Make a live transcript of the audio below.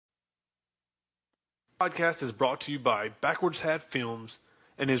Podcast is brought to you by Backwards Hat Films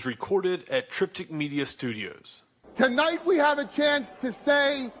and is recorded at Triptych Media Studios. Tonight we have a chance to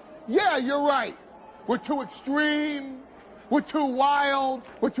say, yeah, you're right. We're too extreme. We're too wild.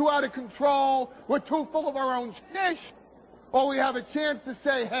 We're too out of control. We're too full of our own shtish. Or we have a chance to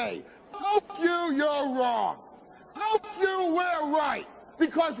say, hey, fuck you, you're wrong. Fuck you, we're right.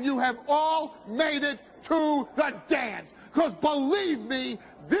 Because you have all made it to the dance. Because believe me,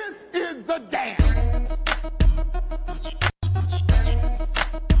 this is the dance.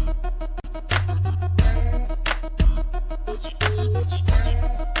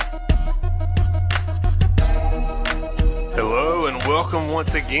 Hello and welcome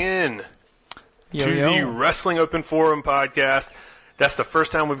once again to the Wrestling Open Forum podcast. That's the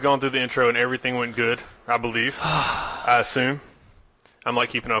first time we've gone through the intro and everything went good, I believe. I assume. I'm like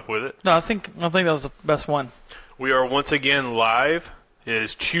keeping up with it. No, I think that was the best one. We are once again live. It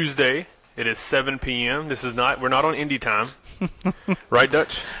is Tuesday. It is 7 p.m. We're not on Indie time. Right,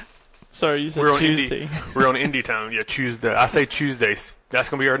 Dutch? Sorry, you said we're on Tuesday. We're on Indie time. Yeah, Tuesday. I say Tuesday. That's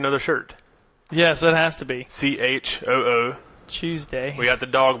going to be another shirt. Yes, it has to be. CHOO. Tuesday. We got the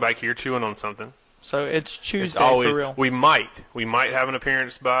dog back here chewing on something. So it's Tuesday it's always, for real. We might have an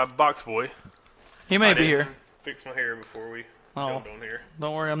appearance by Box Boy. He may be here. Fix my hair before we jump on here.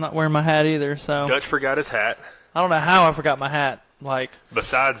 Don't worry, I'm not wearing my hat either. So Dutch forgot his hat. I don't know how I forgot my hat.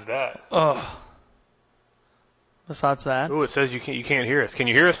 Besides that. Besides that. Oh, it says you can't hear us. Can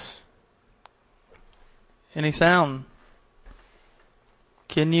you hear us? Any sound?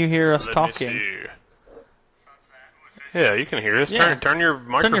 Can you hear us talking? Yeah, you can hear us. Yeah. Turn your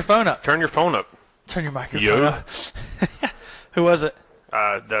phone up. Turn your phone up. Turn your microphone up. Who was it?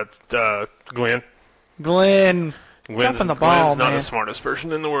 That's Glenn. Glenn. Dropping the ball, Glenn's not man. the smartest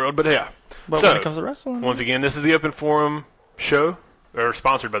person in the world, but yeah. But when it comes to wrestling, once again, this is the Open Forum show, or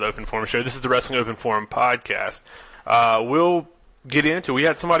sponsored by the Open Forum show. This is the Wrestling Open Forum podcast. We'll get into. We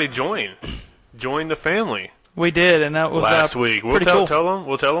had somebody join the family. We did, and that was last week. We'll tell them.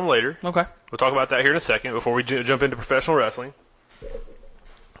 We'll tell them later. Okay. We'll talk about that here in a second before we jump into professional wrestling.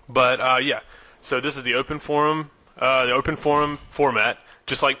 But yeah, so this is the Open Forum format,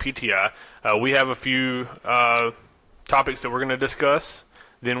 just like PTI. We have a few topics that we're going to discuss.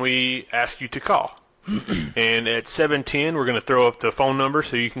 Then we ask you to call. And at 7:10, we're going to throw up the phone number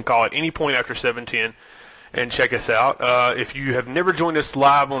so you can call at any point after 7:10 and check us out. If you have never joined us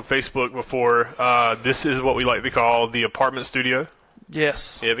live on Facebook before, this is what we like to call the apartment studio.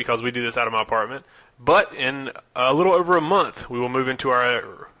 Yes. Yeah, because we do this out of my apartment. But in a little over a month, we will move into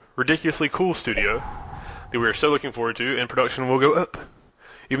our ridiculously cool studio that we are so looking forward to, and production will go up.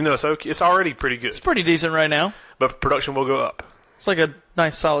 Even though it's already pretty good. It's pretty decent right now. But production will go up. It's like a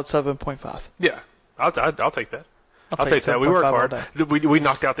nice solid 7.5. Yeah, I'll take that. I'll take that. We work hard. We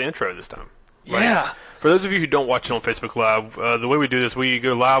knocked out the intro this time. Right? Yeah. For those of you who don't watch it on Facebook Live, the way we do this, we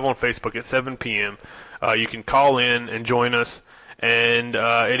go live on Facebook at 7 p.m. You can call in and join us. And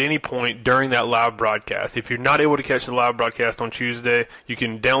at any point during that live broadcast, if you're not able to catch the live broadcast on Tuesday, you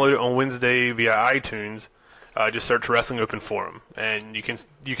can download it on Wednesday via iTunes. Just search Wrestling Open Forum, and you can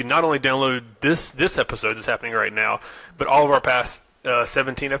not only download this episode that's happening right now, but all of our past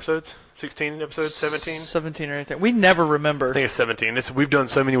 17 episodes, 16 episodes, 17? 17 or anything. We never remember. I think it's 17. We've done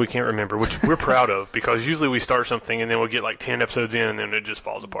so many we can't remember, which we're proud of, because usually we start something and then we'll get like 10 episodes in and then it just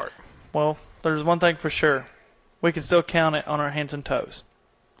falls apart. Well, there's one thing for sure. We can still count it on our hands and toes.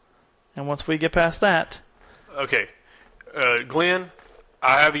 And once we get past that... Okay. Glenn,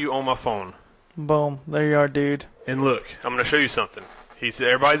 I have you on my phone. Boom. There you are, dude. And look, I'm going to show you something.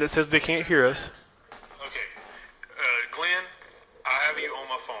 Everybody that says they can't hear us. Okay. Glenn, I have you on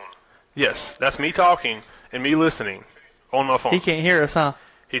my phone. Yes, that's me talking and me listening on my phone. He can't hear us, huh?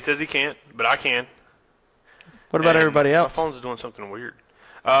 He says he can't, but I can. What about everybody else? My phone's doing something weird.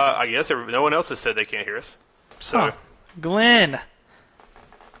 I guess no one else has said they can't hear us. So, huh. Glenn.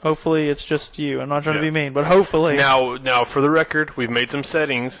 Hopefully it's just you. I'm not trying to be mean, but hopefully. Now, for the record, we've made some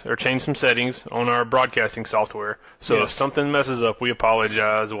settings, or changed some settings on our broadcasting software. So if something messes up, we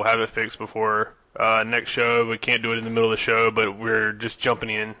apologize. We'll have it fixed before next show. We can't do it in the middle of the show, but we're just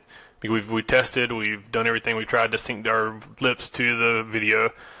jumping in. We tested. We've done everything. We tried to sync our lips to the video,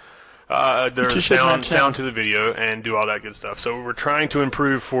 their sound to the video, and do all that good stuff. So we're trying to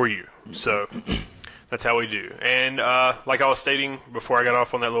improve for you. So... That's how we do. And like I was stating before I got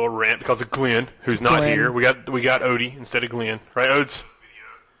off on that little rant, because of Glenn, who's not here, we got Odie instead of Glenn. Right, Odes?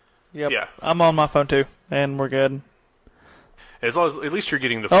 Yep. Yeah. I'm on my phone too, and we're good. As long as at least you're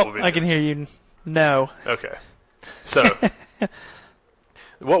getting the full video. I can hear you. No. Okay. So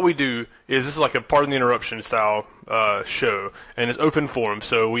what we do is this is like a part of the interruption style show, and it's open forum.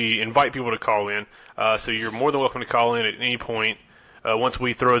 So we invite people to call in. So you're more than welcome to call in at any point once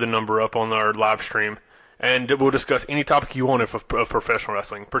we throw the number up on our live stream, and we'll discuss any topic you want of professional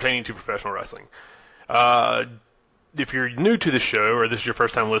wrestling, pertaining to professional wrestling. If you're new to the show or this is your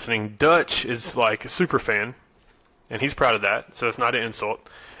first time listening, Dutch is like a super fan, and he's proud of that, so it's not an insult.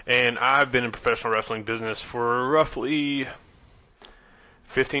 And I've been in professional wrestling business for roughly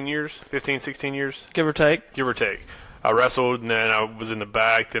 16 years. Give or take. Give or take. I wrestled, and then I was in the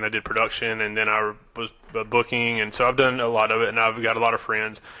back, then I did production, and then I was booking, and so I've done a lot of it, and I've got a lot of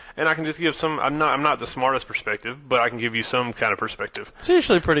friends. And I can just give some, I'm not the smartest perspective, but I can give you some kind of perspective. It's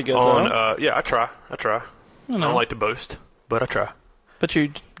usually pretty good, though. Yeah, I try. I don't like to boast, but I try. But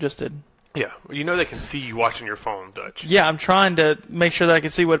you just did. Yeah. You know they can see you watching your phone, Dutch. Yeah, I'm trying to make sure that I can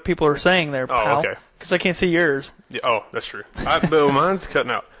see what people are saying there, pal. Oh, okay. Because I can't see yours. Yeah, oh, that's true. But mine's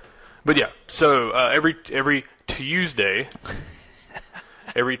cutting out. But yeah, so every Tuesday,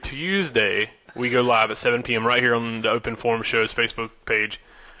 we go live at 7 p.m. right here on the Open Forum Show's Facebook page.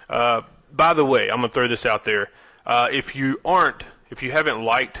 By the way, I'm going to throw this out there. If you haven't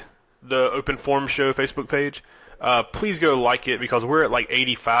liked the Open Forum Show Facebook page, please go like it, because we're at like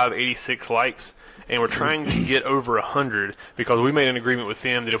 85, 86 likes, and we're trying to get over 100, because we made an agreement with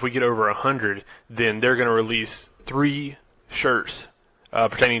them that if we get over 100, then they're going to release 3 shirts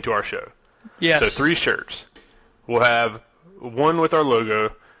pertaining to our show. Yes. So 3 shirts. We'll have one with our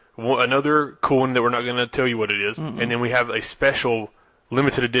logo, another cool one that we're not going to tell you what it is, and then we have a special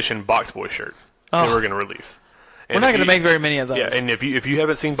limited edition Box Boy shirt that we're going to release. We're not going to make very many of those. Yeah, and if you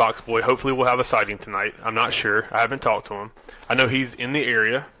haven't seen Box Boy, hopefully we'll have a sighting tonight. I'm not sure. I haven't talked to him. I know he's in the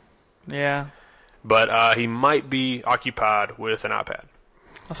area. Yeah. But he might be occupied with an iPad.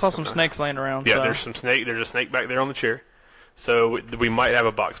 I saw some snakes laying around. Yeah, so. there's some snake. There's a snake back there on the chair. So we might have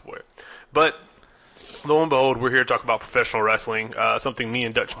a Box Boy. But lo and behold, we're here to talk about professional wrestling, something me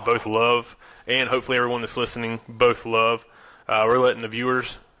and Dutch both love, and hopefully everyone that's listening both love. We're letting the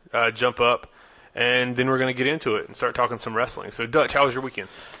viewers jump up. And then we're going to get into it and start talking some wrestling. So, Dutch, how was your weekend?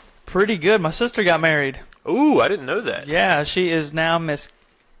 Pretty good. My sister got married. Ooh, I didn't know that. Yeah, she is now Miss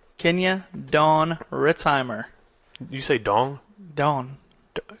Kenya Dawn Ritzheimer. You say Dong? Dawn.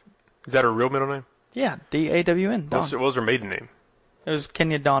 Is that her real middle name? Yeah, D-A-W-N. Dawn. What was her maiden name? It was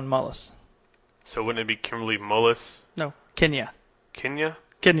Kenya Dawn Mullis. So wouldn't it be Kimberly Mullis? No, Kenya. Kenya?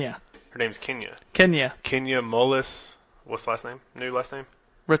 Kenya. Her name's Kenya. Kenya. Kenya Mullis. What's the last name? New last name?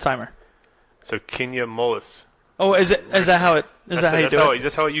 Ritzheimer. So Kenya Mullis. Oh, is that how it? Is that how you do it?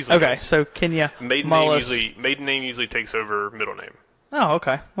 That's how it usually Okay, goes. so Kenya Mullis. Maiden name usually takes over middle name. Oh,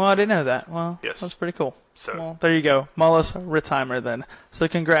 okay. Well, I didn't know that. Well, yes. That's pretty cool. So well, there you go, Mullis Ritzheimer. Then, so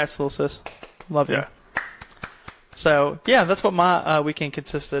congrats, little sis. Love you. Yeah. So yeah, that's what my weekend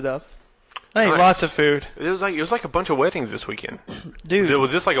consisted of. I ate Nice. lots of food, it was like a bunch of weddings this weekend. dude.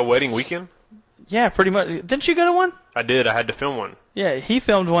 Was this like a wedding weekend? Yeah, pretty much. Didn't you go to one? I did. I had to film one. Yeah, he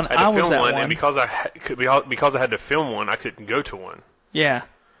filmed one. I had to was film at one, one. and because I had to film one, I couldn't go to one. Yeah.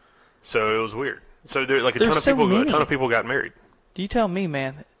 So it was weird. So there, like a There's so many. ton of people got married. You tell me,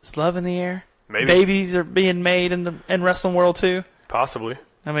 man. It's love in the air. Maybe. Babies are being made in wrestling world too. Possibly.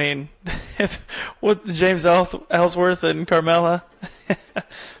 I mean, with James Ellsworth and Carmella,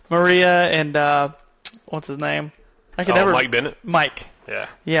 Maria and what's his name? I can never. Mike Bennett. Mike. Yeah.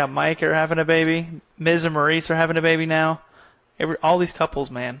 Yeah, Mike are having a baby. Miz and Maurice are having a baby now. All these couples,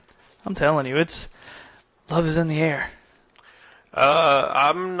 man. I'm telling you, it's love is in the air.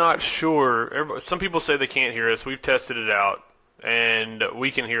 I'm not sure. Some people say they can't hear us. We've tested it out, and we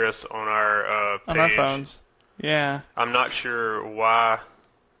can hear us on our page. On our phones. Yeah. I'm not sure why.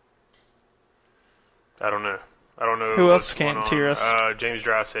 I don't know. Who what's else can't going hear on. us? James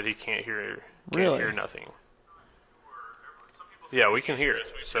Dry said he can't hear. Really? Hear nothing. Yeah, we can hear it.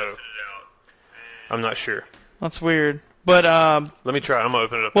 So I'm not sure. That's weird. But Let me try. I'm gonna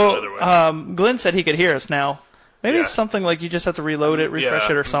open it up another way. Glenn said he could hear us now. Maybe Yeah. it's something like you just have to reload it, refresh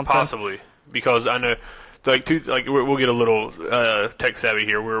it, or something. Possibly, because I know, we'll get a little tech savvy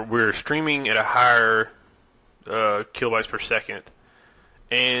here. We're streaming at a higher kilobytes per second,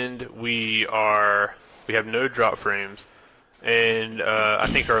 and we have no drop frames, and I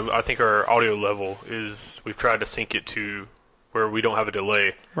think our audio level is, we've tried to sync it to where we don't have a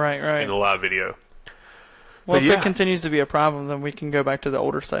delay Right. in the live video. Well, But if yeah. it continues to be a problem, then we can go back to the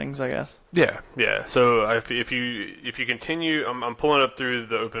older settings, I guess. Yeah. So if you continue, I'm pulling up through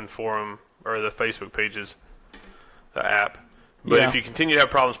the open forum or the Facebook pages, the app. But Yeah. if you continue to have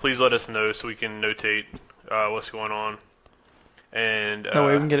problems, please let us know so we can notate what's going on, and That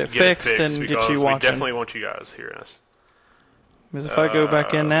way we can get it fixed and get because you we watching. definitely want you guys hearing us. Because if I go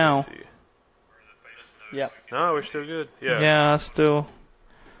back in now. let's see. Yep. No, we're still good. Yeah. Yeah, still.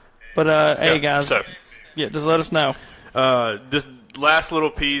 But, hey, guys. So, Yeah, just let us know. this last little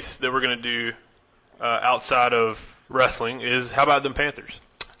piece that we're going to do outside of wrestling is how about them Panthers?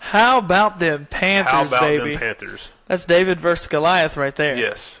 How about them Panthers, How about baby? them Panthers? That's David versus Goliath right there.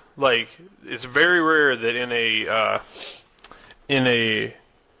 Yes. Like, it's very rare that in a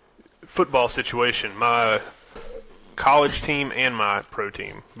football situation, my college team and my pro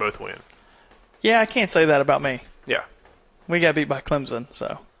team both win. Yeah, I can't say that about me. Yeah. We got beat by Clemson,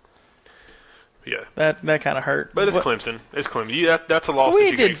 so Yeah. that kind of hurt. But it's Clemson. It's Clemson. That's a loss that We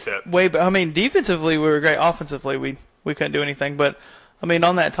you can did accept. I mean, defensively we were great. Offensively, we couldn't do anything. But I mean,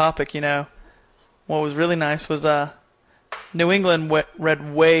 on that topic, what was really nice was New England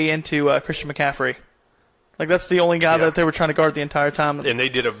read way into Christian McCaffrey. Like, that's the only guy that they were trying to guard the entire time. And they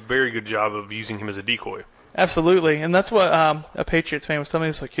did a very good job of using him as a decoy. Absolutely, and that's what a Patriots fan was telling me.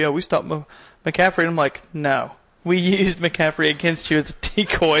 It's like, yeah, we stopped McCaffrey, and I'm like, no, we used McCaffrey against you as a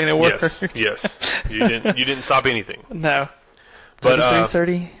decoy, and it worked. Yes. You didn't stop anything. No. But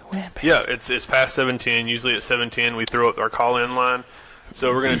 33-30 win. yeah, it's past 7:10. Usually at 7:10 we throw up our call-in line.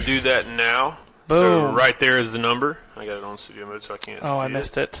 So we're going to do that now. So Boom. right there is the number. I got it on studio mode so I can't see I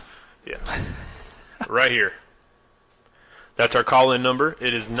missed it. Yeah. Right here. That's our call-in number.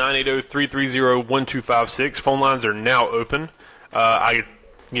 It is 980-330-1256. Phone lines are now open. I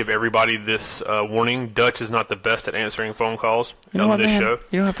give everybody this warning. Dutch is not the best at answering phone calls on this show.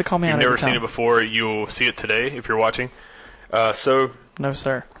 You don't have to call me You've out never every time. seen it before. You'll see it today if you're watching. So, No,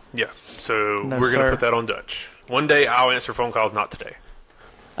 sir. yeah. So No, we're going sir. to put that on Dutch. One day I'll answer phone calls, not today.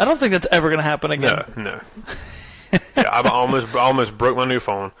 I don't think that's ever going to happen again. No. Yeah, I almost broke my new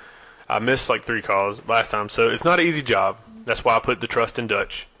phone. I missed like 3 calls last time, so it's not an easy job. That's why I put the trust in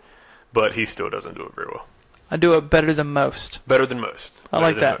Dutch, but he still doesn't do it very well. I do it better than most. Better than most. I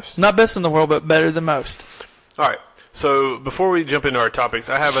like that. Not best in the world, but better than most. All right. So before we jump into our topics,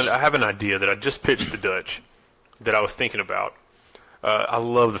 I have an idea that I just pitched to Dutch that I was thinking about. I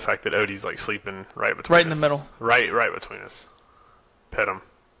love the fact that Odie's like sleeping right between us. Right in the middle. Right between us. Pet him.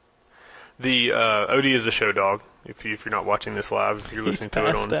 The Odie is the show dog. If you're not watching this live, if you're listening to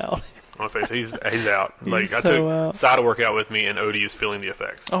it on out. Facebook, he's out. Like I so took out. Sai to work out with me, and Odie is feeling the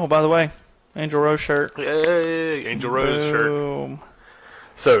effects. Oh, by the way, Angel Rose shirt. Yay, Angel Rose shirt. Boom.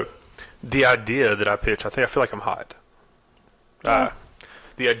 So, the idea that I pitched, I feel like I'm hot. The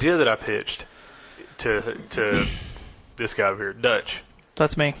idea that I pitched to this guy over here, Dutch,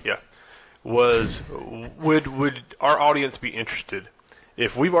 That's me. yeah, was would our audience be interested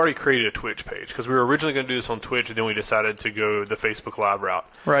if we've already created a Twitch page? Because we were originally going to do this on Twitch, and then we decided to go the Facebook Live route.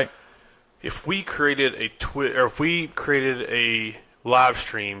 Right. If we created a live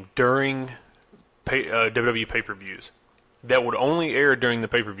stream during WWE pay-per-views that would only air during the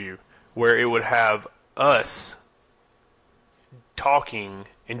pay-per-view, where it would have us talking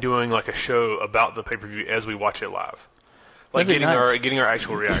and doing like a show about the pay-per-view as we watch it live, like That'd be nice. getting our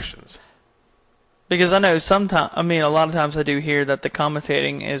actual reactions. Because I know a lot of times I do hear that the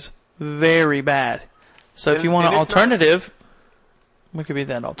commentating is very bad. So if you want an and it's alternative, we could be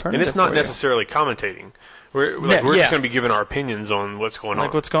that alternative. And it's not for you. necessarily commentating. We're Yeah. just going to be giving our opinions on what's going on.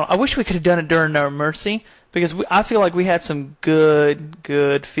 Like what's going on. I wish we could have done it during No Mercy because I feel like we had some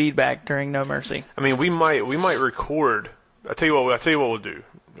good feedback during No Mercy. I mean, we might record. I tell you what we'll do.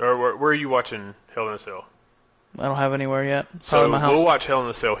 Or where are you watching Hell in a Cell? I don't have anywhere yet. Probably So my house. we'll watch Hell in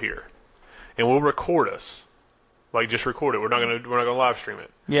a Cell here, and we'll record us. Like just record it. We're not gonna live stream it.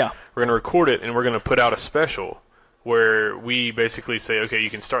 Yeah. We're gonna record it, and we're gonna put out a special where we basically say, okay, you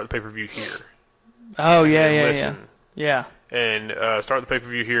can start the pay-per-view here. Oh yeah, and yeah, listen, yeah. and start the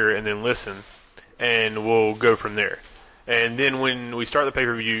pay-per-view here, and then listen, and we'll go from there. And then when we start the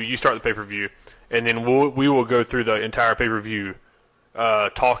pay-per-view, you start the pay-per-view, and then we will go through the entire pay-per-view,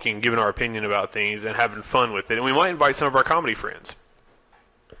 talking, giving our opinion about things, and having fun with it. And we might invite some of our comedy friends.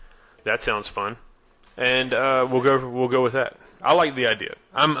 That sounds fun, and we'll go with that. I like the idea.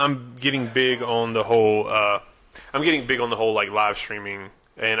 I'm getting big on the whole. Like live streaming,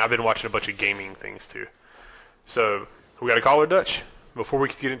 and I've been watching a bunch of gaming things too. So we got a caller, Dutch, before we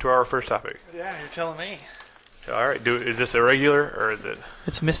get into our first topic. Yeah, you're telling me. All right, is this a regular or is it?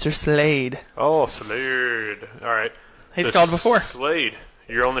 It's Mr. Slade. Oh, Slade. All right. He's So, called before. Slade,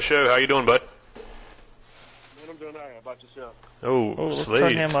 you're on the show. How you doing, bud? Man, I'm doing all right. How about yourself? Oh, Oh, let's Slade.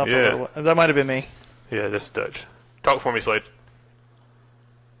 turn him up yeah. a little. That might have been me. Yeah, that's Dutch. Talk for me, Slade.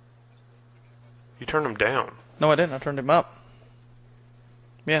 You turned him down. No, I didn't. I turned him up.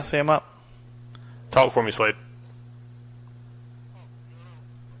 Yeah, see him up. Talk for me, Slade.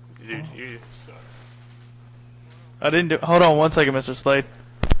 You suck. I didn't do. Hold on 1 second, Mr. Slade.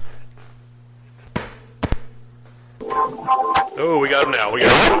 Oh, we got him now. We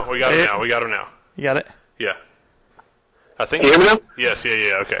got him now. You got it? Yeah. I think. Can you hear me now? Yes.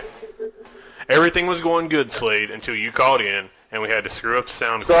 Yeah. Okay. Everything was going good, Slade, until you called in and we had to screw up the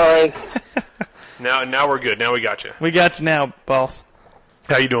sound. Sorry. Now we're good. Now we got you. We got you now, boss.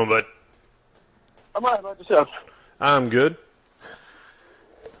 How you doing, bud? I'm all right about yourself. I'm good.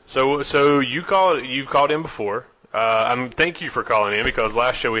 So you've called in before. Thank you for calling in because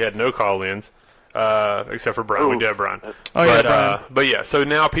last show we had no call-ins, except for Brian. We did have Brian. Oh, yeah, Brian. But yeah, so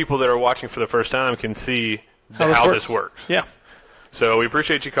now people that are watching for the first time can see how this works. Yeah. So we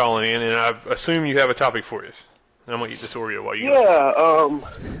appreciate you calling in, and I assume you have a topic for us. I'm gonna eat this Oreo while you. Yeah.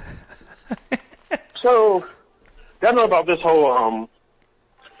 So, y'all know about this whole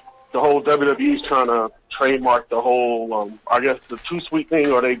the whole WWE's trying to trademark the whole I guess the Too Sweet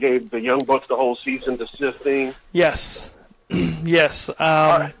thing, or they gave the Young Bucks the whole cease and desist thing. Yes. Yes.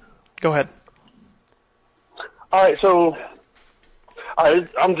 right. Go ahead. All right, so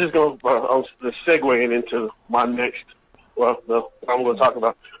I'm just going to segue into my next, I'm going to talk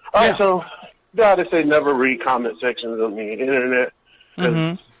about. All right, so they say never read comment sections on the internet.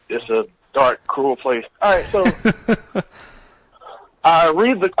 It's a dark, cruel place. All right, so I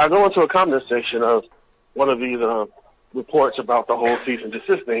go into a comment section of one of these reports about the whole cease and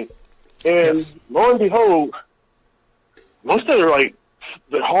desist thing, and lo and behold, most of the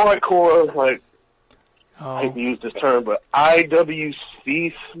the hardcore I hate to use this term, but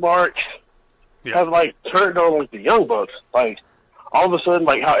IWC smart has turned on the Young Bucks. All of a sudden,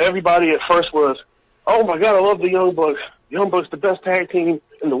 how everybody at first was, oh my God, I love the Young Bucks. Young Bucks the best tag team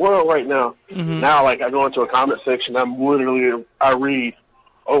in the world right now. Now, I go into a comment section, I read,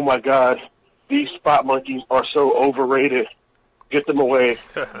 oh my God, these spot monkeys are so overrated. Get them away.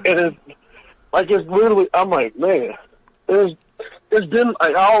 And it's literally, I'm like, man, there's been,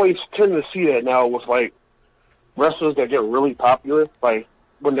 I always tend to see that now with wrestlers that get really popular,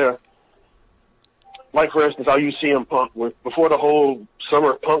 when they're, for instance, how you CM Punk, before the whole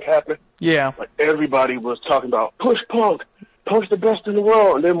Summer of Punk happened. Yeah. Everybody was talking about, push Punk. Punk's the best in the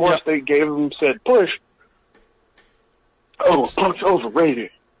world. And then once they said push, Punk's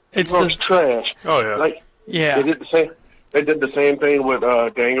overrated. Punk's trash. Oh, yeah. They did the same thing with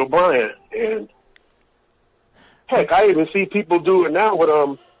Daniel Bryan. And heck, I even see people do it now with,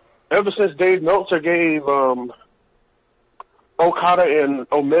 ever since Dave Meltzer gave Okada and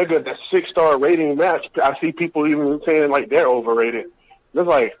Omega the 6-star rating match, I see people even saying they're overrated.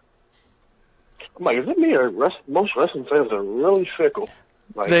 It's I'm like, is it me or most wrestling fans are really fickle?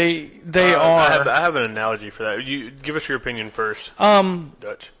 They are. I have an analogy for that. You give us your opinion first.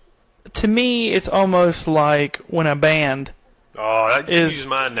 Dutch. To me, it's almost like when a band. Use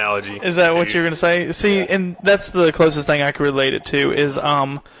my analogy. Is that what you're going to say? See, and that's the closest thing I can relate it to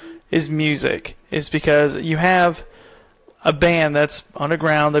is music. Is because you have a band that's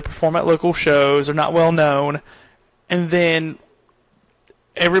underground, they perform at local shows, they're not well known, and then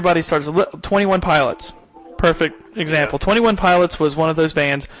everybody starts. 21 Pilots, perfect example. 21 Pilots was one of those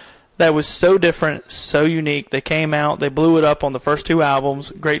bands that was so different, so unique. They came out, they blew it up on the first 2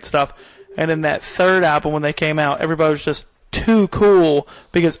 albums, great stuff, and then that 3rd album when they came out, everybody was just too cool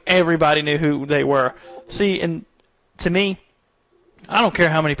because everybody knew who they were. See, and to me, I don't care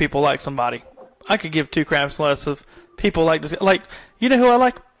how many people like somebody. I could give 2 craps less of people like this. You know who I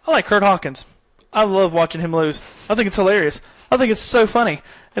like? I like Kurt Hawkins. I love watching him lose. I think it's hilarious. I think it's so funny,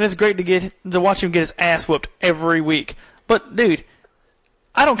 and it's great to watch him get his ass whooped every week. But dude,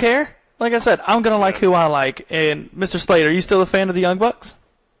 I don't care. Like I said, I'm gonna like who I like. And Mr. Slade, are you still a fan of the Young Bucks?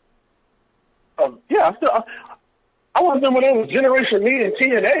 Yeah, I want them when they was Generation Me and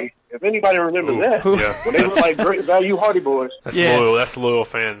TNA. If anybody remembers that, when they were Great Value Hardy Boys. That's loyal. That's a loyal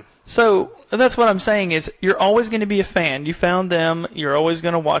fan. So that's what I'm saying is you're always going to be a fan. You found them. You're always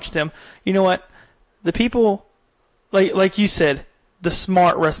going to watch them. You know what? The people, like you said, the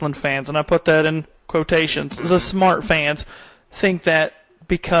smart wrestling fans, and I put that in quotations, the smart fans think that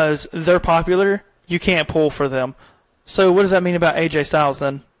because they're popular, you can't pull for them. So what does that mean about AJ Styles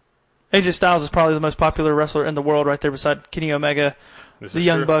then? AJ Styles is probably the most popular wrestler in the world right there beside Kenny Omega, the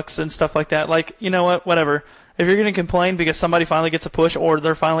Young Bucks, and stuff like that. You know what? Whatever. If you're going to complain because somebody finally gets a push or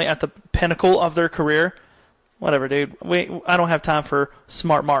they're finally at the pinnacle of their career, whatever, dude. I don't have time for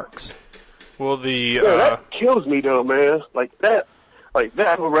smart marks. Well, that kills me, though, man. That with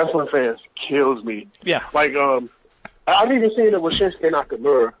wrestling fans kills me. Yeah. I've even seen it with Shinsuke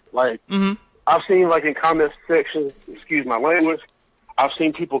Nakamura. I've seen, in comment sections, excuse my language, I've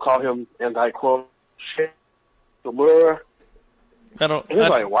seen people call him, and I quote, Nakamura. I don't. And it's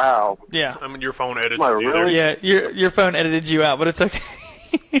like, wow. Yeah. I mean, your phone edited Am I you really? there. Yeah, your phone edited you out, but it's okay.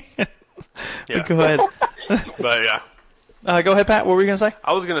 Yeah. Go ahead. But yeah, Go ahead, Pat. What were you gonna say?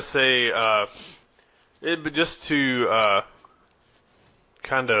 I was gonna say, but just to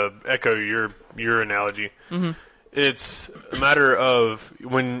kind of echo your analogy, it's a matter of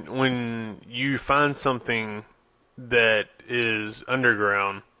when you find something that is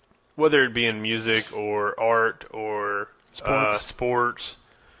underground, whether it be in music or art or sports,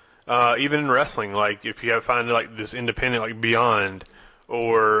 even in wrestling. Like if you find like this independent, like Beyond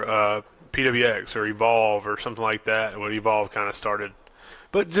or PWX or Evolve or something like that. What Evolve kind of started.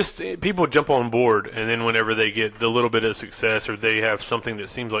 But just people jump on board, and then whenever they get the little bit of success or they have something that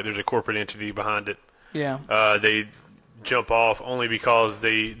seems like there's a corporate entity behind it, Yeah. they jump off only because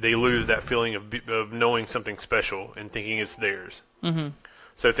they lose that feeling of knowing something special and thinking it's theirs. Mm-hmm.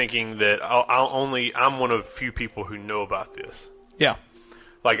 So thinking that I'm one of few people who know about this. Yeah.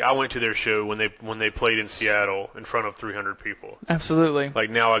 Like I went to their show when they played in Seattle in front of 300 people. Absolutely. Like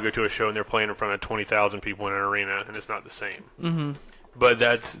now I go to a show and they're playing in front of 20,000 people in an arena, and it's not the same. Mm-hmm. But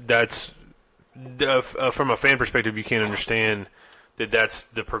that's from a fan perspective, you can't understand that that's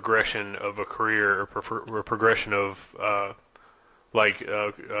the progression of a career or progression of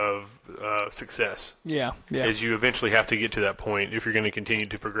success. Yeah. Yeah. Is you eventually have to get to that point if you're going to continue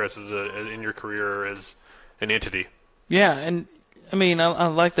to progress in your career or as an entity. Yeah, and I mean, I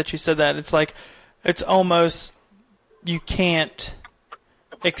like that you said that. It's like, it's almost, you can't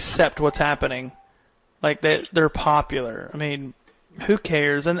accept what's happening. Like, they're popular. I mean, who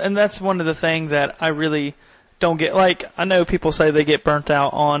cares? And that's one of the things that I really don't get. Like, I know people say they get burnt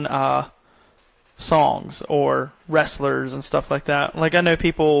out on songs or wrestlers and stuff like that. Like, I know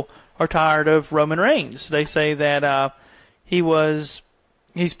people are tired of Roman Reigns. They say that he's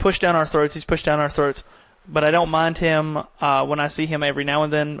pushed down our throats. But I don't mind him when I see him every now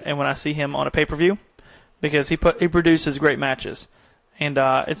and then, and when I see him on a pay-per-view, because he produces great matches. And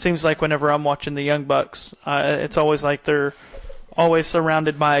it seems like whenever I'm watching the Young Bucks, it's always like they're always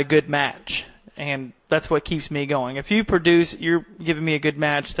surrounded by a good match, and that's what keeps me going. If you're giving me a good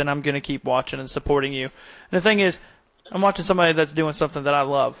match, then I'm going to keep watching and supporting you. And the thing is, I'm watching somebody that's doing something that I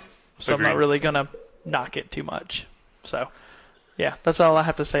love, so Agreed. I'm not really going to knock it too much. So, yeah, that's all I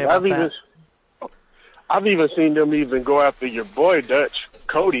have to say about that. I've even seen them even go after your boy Dutch,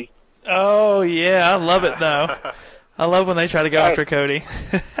 Cody. Oh, yeah, I love it, though. I love when they try to go after Cody.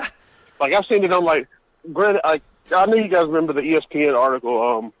 Like, I've seen it on, like, granted, I know you guys remember the ESPN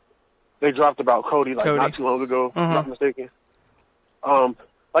article they dropped about Cody, not too long ago, if I'm not mistaken. I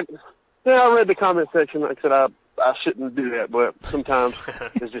read the comment section. Like I said, I shouldn't do that, but sometimes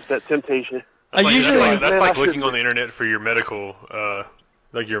it's just that temptation. That's like looking on the internet for your medical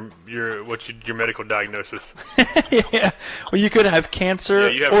like your medical diagnosis. Yeah. Well, you could have cancer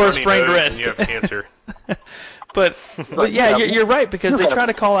you have or a sprained wrist. And you have cancer. but yeah, you're right, because they try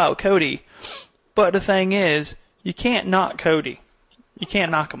to call out Cody. But the thing is, you can't knock Cody. You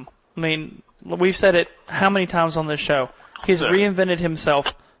can't knock him. I mean, we've said it how many times on this show. He's reinvented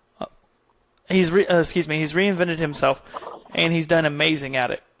himself. He's reinvented himself, and he's done amazing at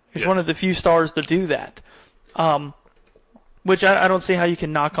it. He's one of the few stars to do that. Which I don't see how you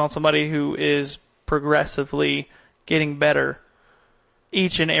can knock on somebody who is progressively getting better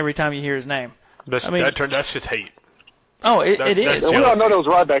each and every time you hear his name. That's just hate. Oh, it is. We all know that was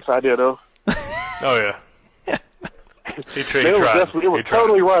Ryback's idea, though. Oh, yeah. He tried. It was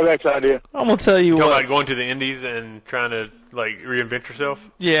totally Ryback's idea. I'm going to tell you what. Like going to the Indies and trying to like reinvent yourself?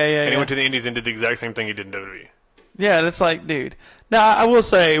 Yeah. And he went to the Indies and did the exact same thing he did in WWE. Yeah, and it's like, dude. Now, I will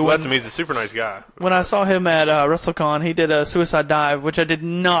say... Well, he's a super nice guy. When I saw him at WrestleCon, he did a suicide dive, which I did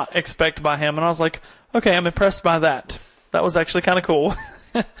not expect by him. And I was like, okay, I'm impressed by that. That was actually kind of cool.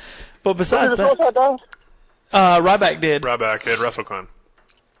 But besides that... Ryback did. Ryback at WrestleCon.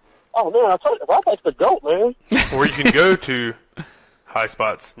 Oh, man, I told you, Ryback's the GOAT, man. Or you can go to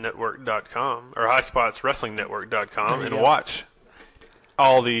highspotsnetwork.com or highspotswrestlingnetwork.com and watch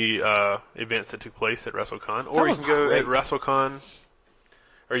all the events that took place at WrestleCon. Or you can go at WrestleCon,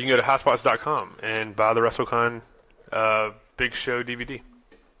 or you can go to highspots.com and buy the WrestleCon Big Show DVD.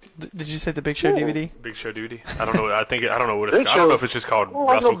 Did you say the Big Show DVD? Big Show DVD. I don't know. I don't know what it's. I don't know if it's just called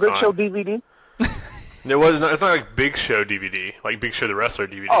WrestleCon. Big Show DVD. It was not. It's not like Big Show DVD, like Big Show the Wrestler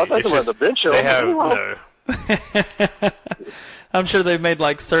DVD. Oh, that's about the Big Show. They have no. I'm sure they've made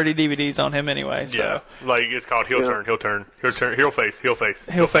like 30 DVDs on him anyway. So. Yeah, like it's called Heel Turn, Heel Turn, Heel Face. Heel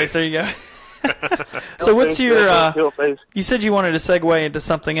Face. There you go. So what's your? You said you wanted to segue into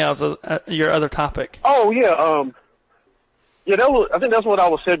something else. Your other topic. Oh yeah. Yeah, I think that's what I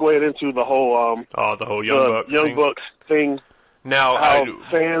was segueing into, the whole the whole Young Bucks thing. Now, how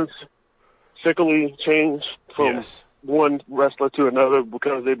fans sickly change from one wrestler to another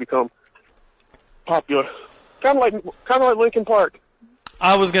because they become popular. Kind of like Linkin Park.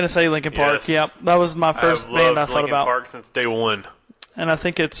 I was going to say Linkin Park. Yes. Yep, that was my first band I thought Linkin about. Park since day one. And I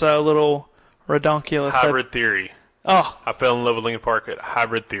think it's a little redonkulous. Hybrid Theory. Oh, I fell in love with Linkin Park at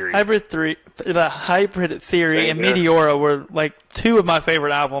Hybrid Theory. Hybrid Theory and Meteora were like two of my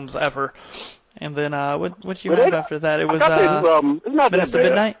favorite albums ever. And then what you had after that? It was Minutes to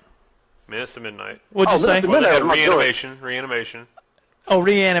Midnight. Minutes to Midnight. What'd you say? Well, they had Reanimation. Oh,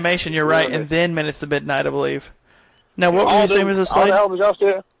 Reanimation. You're right. And then Minutes to Midnight, I believe. Now, what were you saying, Mr. Slade? All the albums y'all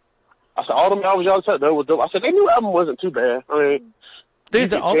said. I said all the albums y'all said they were dope. I said their new album wasn't too bad. I mean,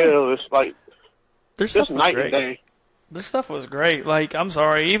 dude, it's like their stuff was night great. and day. Their stuff was great. Like, I'm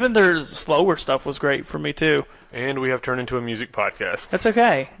sorry, even their slower stuff was great for me too. And we have turned into a music podcast. That's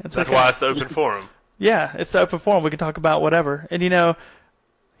okay. That's why it's the open forum. Yeah, it's the open forum. We can talk about whatever. And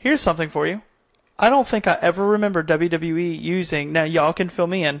here's something for you. I don't think I ever remember WWE using. Now, y'all can fill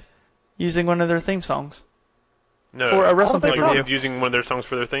me in. Using one of their theme songs. No. For a wrestling pay-per-view. Using one of their songs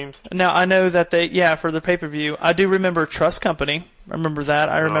for their themes? Now, I know that for the pay-per-view. I do remember Trust Company. I remember that.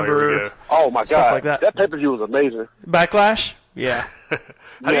 I remember my stuff God. like that. That pay-per-view was amazing. Backlash? Yeah.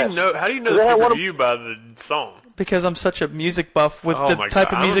 How do you know the pay-per-view by the song? Because I'm such a music buff with the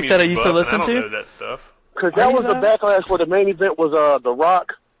type of music that I used to listen to. I don't know that stuff. Because that was the Backlash where the main event was The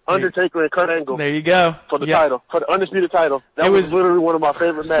Rock, Undertaker, and Kurt Angle. There you go. For the title, for the undisputed title. That was literally one of my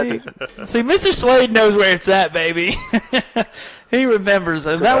favorite matches. See, Mr. Slade knows where it's at, baby. He remembers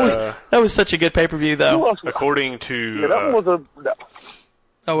it. That was such a good pay-per-view, though. According to... that one was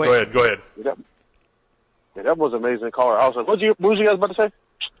oh, wait. Go ahead. That was an amazing caller. I was like, what was you guys about to say?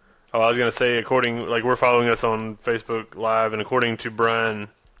 Oh, I was going to say, we're following us on Facebook Live, and according to Brian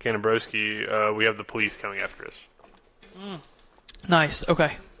Cannabrowski, we have the police coming after us. Nice.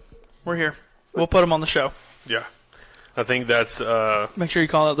 Okay. We're here. We'll put them on the show. Yeah. I think that's... Make sure you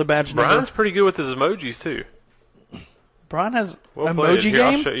call out the badge number. Brian's pretty good with his emojis, too. Brian has emoji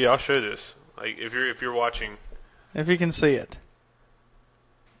game? I'll show this. Like, if you're watching... If you can see it.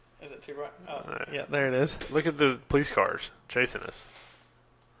 Is it too bright? Oh, yeah, there it is. Look at the police cars chasing us.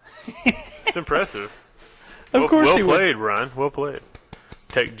 It's impressive. Of course well played, Brian. Well played.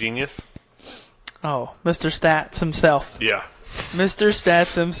 Tech genius. Oh, Mr. Stats himself. Yeah. Mr.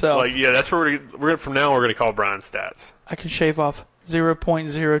 Stats himself. That's where we're from now. We're gonna call Brian Stats. I can shave off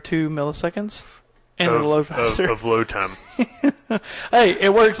 0.02 milliseconds and it'll load faster of load time. Hey,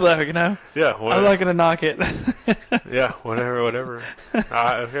 it works though, Yeah. Whatever. I'm not gonna knock it. Yeah. Whatever.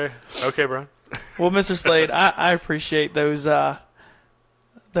 Okay, Brian. Well, Mr. Slade, I appreciate those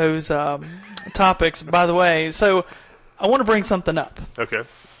topics. By the way, so I want to bring something up. Okay.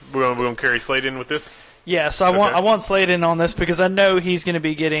 We're gonna carry Slade in with this. Yes, I want Slade in on this because I know he's going to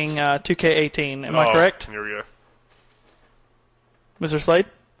be getting 2K18. Am I correct? Here we go. Mr. Slade?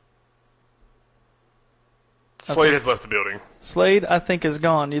 Slade has left the building. Slade, I think, is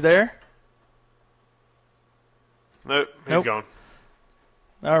gone. You there? Nope, he's gone.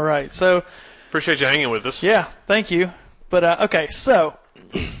 All right, so... Appreciate you hanging with us. Yeah, thank you. But, okay, so...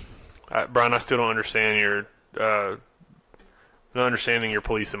 Brian, I still don't understand your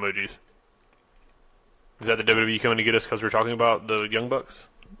police emojis. Is that the WWE coming to get us because we're talking about the Young Bucks?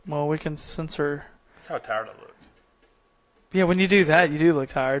 Well, we can censor... Look how tired I look. Yeah, when you do that, you do look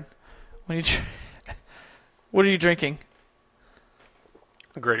tired. What are you drinking?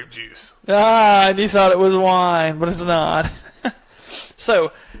 Grape juice. And you thought it was wine, but it's not.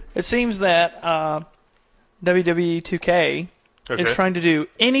 So, it seems that WWE 2K is trying to do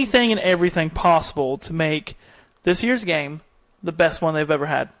anything and everything possible to make this year's game the best one they've ever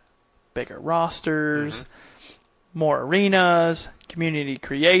had. Bigger rosters, more arenas, community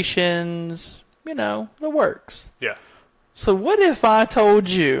creations, the works. Yeah. So what if I told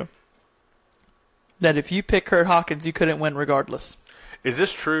you that if you pick Kurt Hawkins, you couldn't win regardless? Is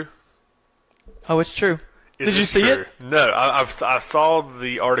this true? Oh, it's true. Did you see it? No, I saw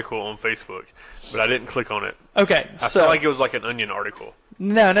the article on Facebook, but I didn't click on it. Okay, I felt like it was like an Onion article.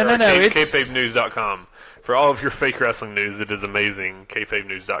 No. It's KayfabeNews.com. For all of your fake wrestling news, it is amazing.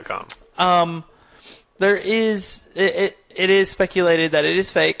 KayfabeNews.com. There is it is speculated that it is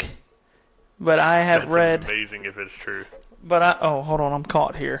fake, but I have read. Amazing if it's true. But hold on, I'm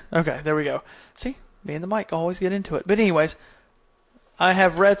caught here. Okay, there we go. See, me and the mic always get into it. But anyways, I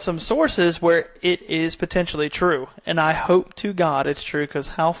have read some sources where it is potentially true, and I hope to God it's true because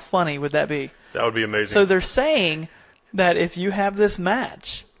how funny would that be? That would be amazing. So they're saying that if you have this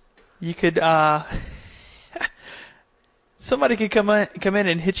match, you could. Somebody could come in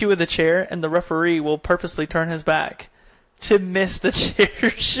and hit you with a chair, and the referee will purposely turn his back to miss the chair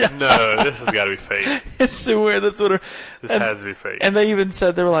shot. No, this has got to be fake. I swear that's what. This has to be fake. And they even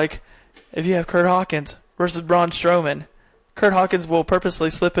said, they were like, if you have Kurt Hawkins versus Braun Strowman, Kurt Hawkins will purposely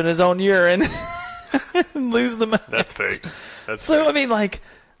slip in his own urine and lose the match. That's fake. So, I mean, like,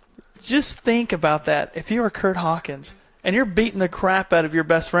 just think about that. If you are Kurt Hawkins and you're beating the crap out of your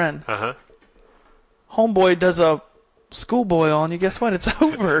best friend, homeboy does a schoolboy on you, guess what? It's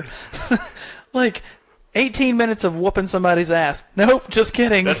over. Like, 18 minutes of whooping somebody's ass. Nope, just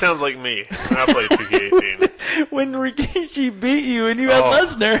kidding. That sounds like me when I played 2K18. When Rikishi beat you and you had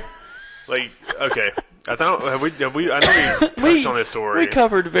Lesnar. Like, okay. I thought, I know we touched on this story. We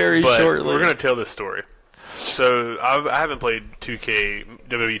covered very shortly. We're going to tell this story. So, I haven't played 2K,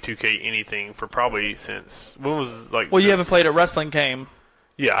 WWE 2K anything for probably since, when was, like... Well, you haven't played a wrestling game.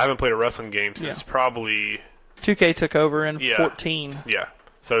 Yeah, I haven't played a wrestling game since probably... 2K took over in 14. Yeah.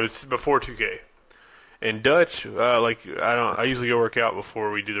 So, it's before 2K. And Dutch, I usually go work out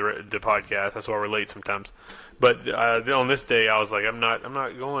before we do the podcast. That's why we're late sometimes. But on this day, I was like, I'm not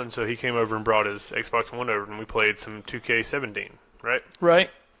going. So he came over and brought his Xbox One over, and we played some 2K17, right? Right.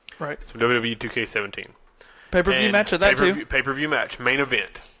 Some WWE 2K17. Pay-per-view match of that too. Pay-per-view match, main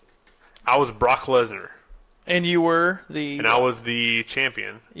event. I was Brock Lesnar. And you were the... And I was the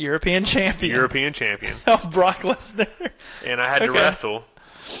champion. European champion. Of Brock Lesnar. And I had to wrestle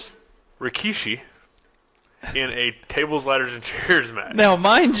Rikishi in a tables, ladders, and chairs match. Now,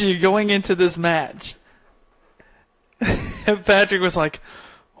 mind you, going into this match, Patrick was like,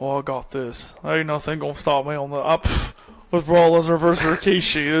 "Oh, I got this. Ain't nothing gonna stop me on the up with Brock Lesnar versus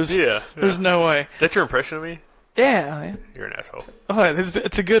Rikishi." There's no way. Is that your impression of me? Yeah, man. You're an asshole. Oh,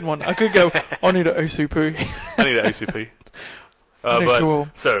 it's a good one. I could go, I need an ACP. I need an ACP. Cool.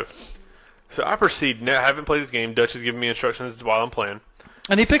 So I proceed. Now, I haven't played this game. Dutch is giving me instructions while I'm playing.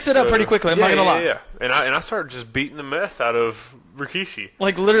 And he picks it up pretty quickly, I'm not going to lie. Yeah. And I started just beating the mess out of Rikishi.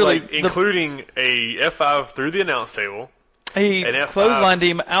 Like, literally. Including a F5 through the announce table. He clotheslined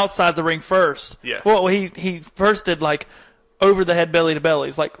him outside the ring first. Yes. Well, he first did, like, over the head belly to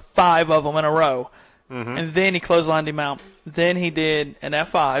bellies, like 5 of them in a row. Mm-hmm. And then he clotheslined him out. Then he did an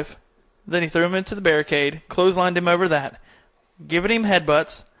F5. Then he threw him into the barricade, clotheslined him over that, giving him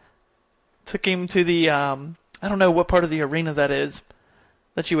headbutts, took him to the, I don't know what part of the arena that is,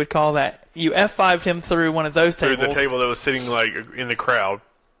 that you would call that. You F5'd him through one of those tables. Through the table that was sitting like in the crowd.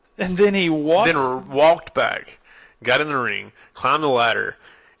 And then he walked back, got in the ring, climbed the ladder,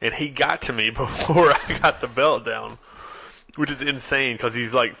 and he got to me before I got the belt down, which is insane because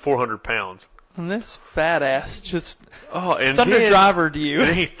he's like 400 pounds. And this fat ass just and thunder drivered you. And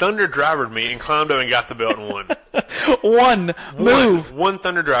then he thunder drivered me and climbed up and got the belt and won. One move. One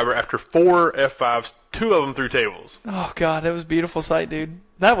thunder driver after 4 F5s, 2 of them through tables. Oh, God, that was a beautiful sight, dude.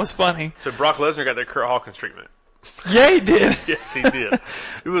 That was funny. So Brock Lesnar got that Kurt Hawkins treatment. Yeah, he did. Yes, he did.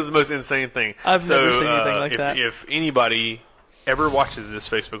 It was the most insane thing. I've never seen anything like that. If anybody ever watches this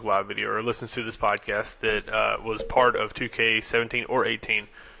Facebook Live video or listens to this podcast that was part of 2K17 or 18,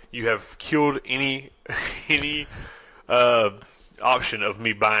 you have killed any option of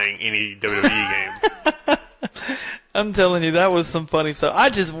me buying any WWE game. I'm telling you, that was some funny stuff. I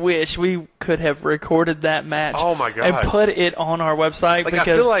just wish we could have recorded that match. Oh my God! And put it on our website. Like, because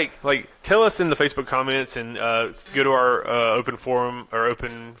I feel like tell us in the Facebook comments and go to our open forum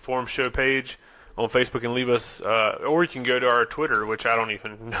show page on Facebook and leave us, or you can go to our Twitter, which I don't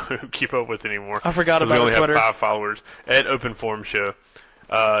even keep up with anymore. I forgot about Twitter. We only have 5 followers at Open Forum Show.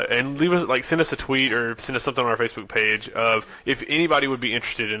 And leave us, send us a tweet or send us something on our Facebook page of if anybody would be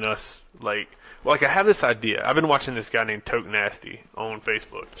interested in us, I have this idea. I've been watching this guy named Toke Nasty on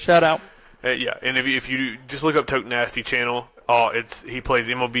Facebook. Shout out. Yeah, and if you just look up Toke Nasty channel, he plays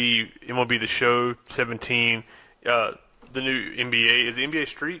MLB The Show 17, the new NBA. Is it NBA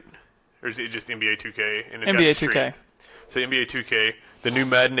Street? Or is it just NBA 2K? And NBA 2K. So NBA 2K, the new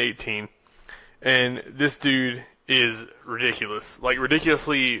Madden 18. And this dude is ridiculous,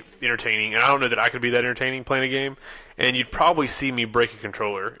 ridiculously entertaining, and I don't know that I could be that entertaining playing a game, and you'd probably see me break a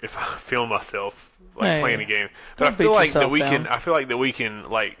controller if I film myself playing a game. But I feel like that we can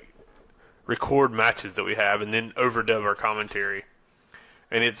record matches that we have and then overdub our commentary,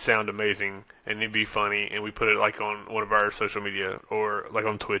 and it'd sound amazing and it'd be funny, and we put it on one of our social media or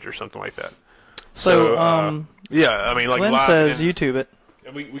on Twitch or something like that. So yeah, I mean, Glenn says YouTube it.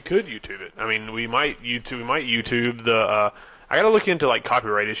 And we could YouTube it. I mean, we might YouTube the. I gotta look into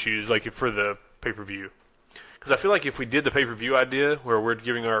copyright issues for the pay-per-view, because I feel like if we did the pay-per-view idea where we're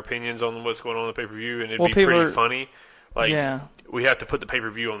giving our opinions on what's going on in the pay-per-view, and it'd be pretty funny. We have to put the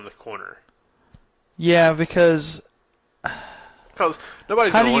pay-per-view on the corner. Yeah, because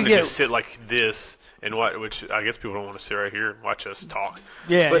nobody's gonna want to just sit like this and which I guess people don't want to sit right here and watch us talk.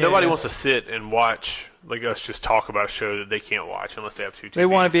 Yeah, but nobody yeah. wants to sit and watch like us just talk about a show that they can't watch unless they have 2 TVs. They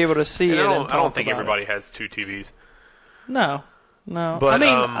want to be able to see and it. I don't think about everybody it. has 2 TVs. No. But, I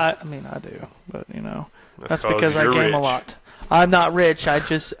do, but that's because I you're game rich. a lot. I'm not rich.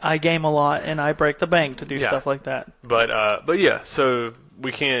 I game a lot and I break the bank to do stuff like that. But yeah, so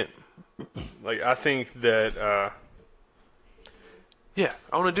we can't. Like, I think that. Yeah,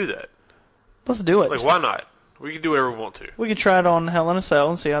 I want to do that. Let's do it. Like, why not? We can do whatever we want to. We can try it on Hell in a Cell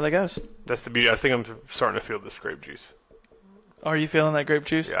and see how that goes. That's the beauty. I think I'm starting to feel this grape juice. Are you feeling that grape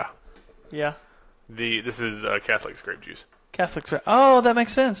juice? Yeah. Yeah. This is Catholic's grape juice. Catholics are. Oh, that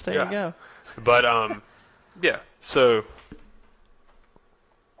makes sense. There Yeah. you go. But yeah. So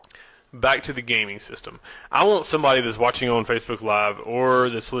back to the gaming system. I want somebody that's watching on Facebook Live or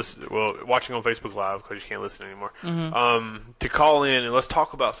that's watching on Facebook Live because you can't listen anymore. To call in and let's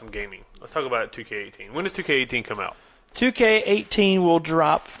talk about some gaming. Let's talk about 2K18. When does 2K18 come out? 2K18 will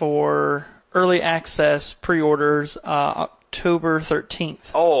drop for early access pre-orders October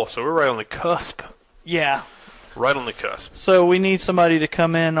 13th. Oh, so we're right on the cusp. Yeah. Right on the cusp. So we need somebody to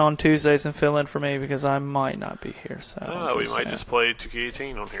come in on Tuesdays and fill in for me because I might not be here. So We might just play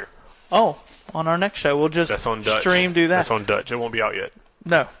 2K18 on here. Oh, on our next show we'll just That's on Dutch. stream do that. That's on Dutch. It won't be out yet.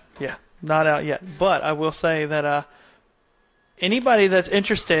 No, yeah, not out yet. But I will say that anybody that's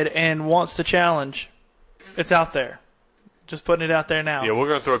interested and wants to challenge, it's out there. Just putting it out there now. Yeah, we're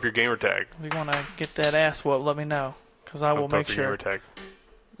gonna throw up your gamer tag. If you want to get that ass whooped, let me know because I will make sure. Gamer tag.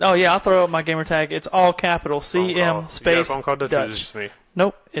 Oh yeah, I'll throw up my gamer tag. It's all capital CM space You got a phone call, Dutch? Or is it Dutch. just me?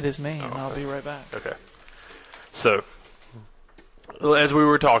 Nope, it is me, and okay. I'll be right back. Okay. So, as we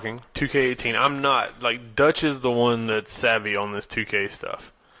were talking, 2K18. I'm not like Dutch is the one that's savvy on this 2K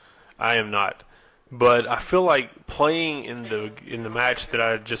stuff. I am not, but I feel like playing in the match that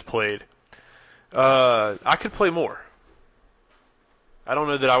I just played, I could play more. I don't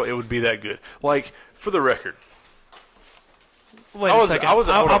know that it would be that good. Like for the record. Wait a second.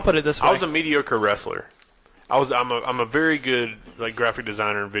 I'll put it this way. I was a mediocre wrestler. I'm a very good like graphic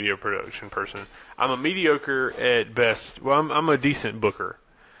designer and video production person. I'm a mediocre at best. Well, I'm a decent booker.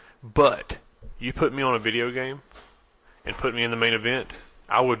 But you put me on a video game and put me in the main event,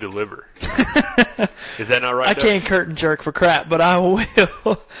 I would deliver. Is that not right? I can't curtain jerk for crap, but I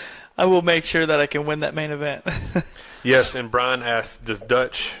will. I will make sure that I can win that main event. Yes, and Brian asked, "Does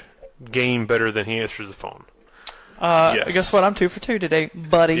Dutch game better than he answers the phone?" Yes. Guess what? I'm 2 for 2 today,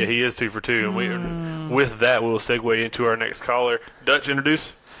 buddy. Yeah, he is 2 for 2. And with that, we'll segue into our next caller. Dutch,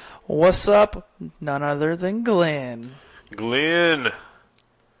 introduce. What's up? None other than Glenn. Glenn.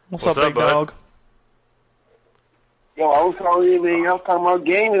 What's up, big bud? dog? Yo, I was calling you, man. I was talking about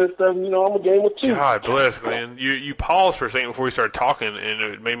gaming and stuff. I'm a gamer too. God bless, Glenn. You paused for a second before we started talking, and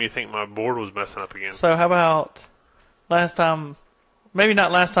it made me think my board was messing up again. So how about last time? Maybe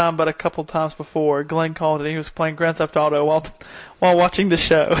not last time, but a couple times before, Glenn called and he was playing Grand Theft Auto while watching the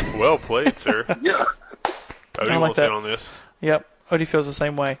show. Well played, sir. Yeah. Odie wants in on this. Yep, Odie feels the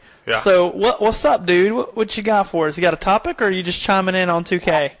same way. Yeah. So what's up, dude? What you got for us? You got a topic, or are you just chiming in on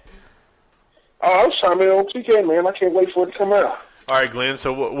 2K? I was chiming in on 2K, man. I can't wait for it to come out. All right, Glenn.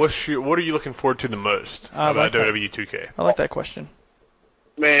 So what are you looking forward to the most about like that. WWE 2K? I like that question.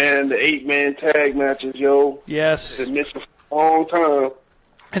 Man, the 8-man tag matches, yo. Yes. Been missing for a long time.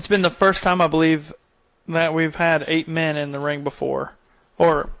 It's been the first time, I believe, that we've had 8 men in the ring before.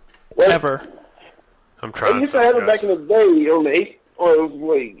 Or ever. I'm I trying used to have it back in the day on the 8, or it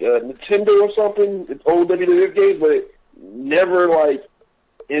was Nintendo or something, the old WWF game, but it never, like,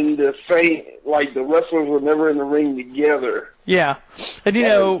 in the same, like, the wrestlers were never in the ring together. Yeah. And, you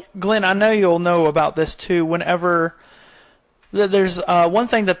know, Glenn, I know you'll know about this, too. Whenever there's one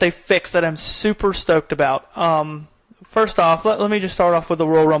thing that they fixed that I'm super stoked about. First off, let me just start off with the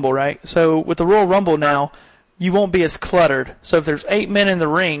Royal Rumble, right? So with the Royal Rumble now, you won't be as cluttered. So if there's 8 men in the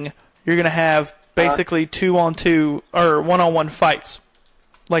ring, you're going to have basically 2-on-2 or 1-on-1 fights.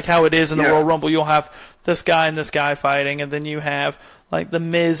 Like how it is in the Royal Rumble. You'll have this guy and this guy fighting, and then you have like the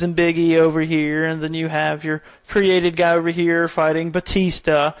Miz and Big E over here, and then you have your created guy over here fighting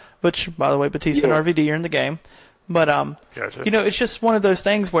Batista, which, by the way, Batista and RVD are in the game. But, Gotcha. you know, it's just one of those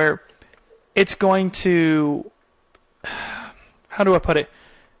things where it's going to, how do I put it?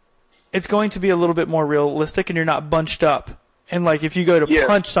 It's going to be a little bit more realistic, and you're not bunched up. And, like, if you go to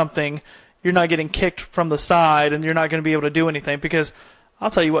punch something, you're not getting kicked from the side, and you're not going to be able to do anything. Because,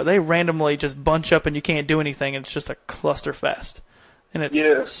 I'll tell you what, they randomly just bunch up, and you can't do anything, and it's just a cluster fest. And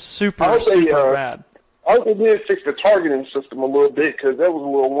it's super rad. I hope they did fix the targeting system a little bit, because that was a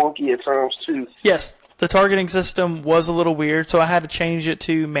little wonky at times, too. Yes, the targeting system was a little weird, so I had to change it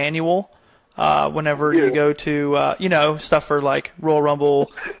to manual. whenever you go to, stuff for like Royal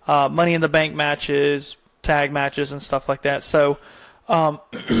Rumble, Money in the Bank matches, tag matches, and stuff like that. So,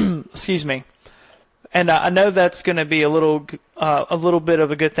 excuse me. And I know that's going to be a little bit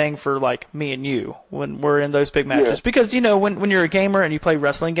of a good thing for like me and you when we're in those big matches, because when you're a gamer and you play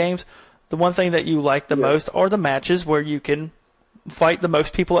wrestling games, the one thing that you like the most are the matches where you can fight the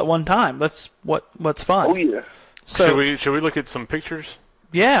most people at one time. That's what's fun. Oh yeah. So should we look at some pictures?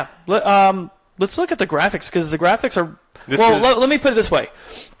 Yeah. Let's look at the graphics, because the graphics are let me put it this way.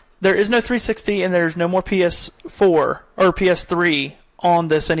 There is no 360 and there's no more PS4 or PS3 on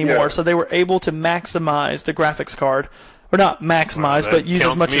this anymore, so they were able to maximize the graphics card, or not maximize, but use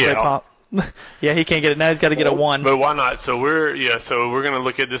as much as they pop. Yeah, he can't get it now. He's got to get a 1. But why not? So we're gonna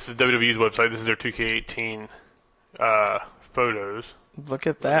look at, this is WWE's website. This is their 2K18 photos. Look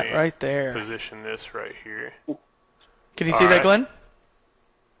at that right there. Position this right here. Can you see that, Glenn?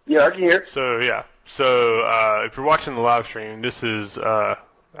 Yeah, I can hear. So if you're watching the live stream, this is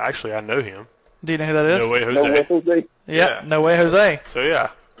actually, I know him. Do you know who that is? No Way Jose. No Way Jose. Yeah, No Way Jose. So yeah,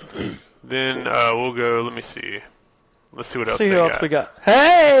 then we'll go. Let me see. Let's see what else. See who else got. we got.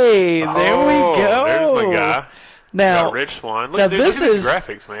 Hey, there we go. There's my guy. Now, got Rich Swann. Look, now look this at is these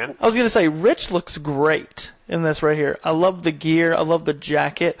graphics, man. I was gonna say, Rich looks great in this right here. I love the gear. I love the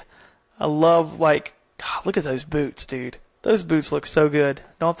jacket. I love God, look at those boots, dude. Those boots look so good,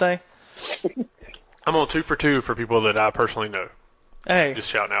 don't they? I'm on 2 for 2 for people that I personally know. Hey, Just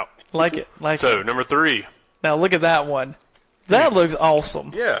shouting out. like it. So number 3. Now look at that one. That looks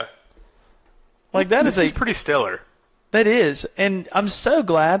awesome. Yeah. That is It's pretty stellar. That is, and I'm so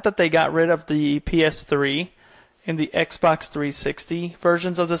glad that they got rid of the PS3 and the Xbox 360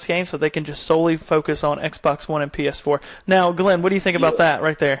 versions of this game, so they can just solely focus on Xbox One and PS4. Now, Glenn, what do you think about that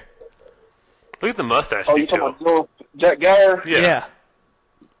right there? Look at the mustache Oh, you detail. talking about Jack Gallagher? Yeah.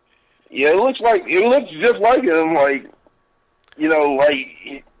 Yeah, it looks just like him.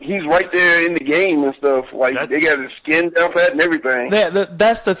 He's right there in the game and stuff. They got his skin down pat and everything.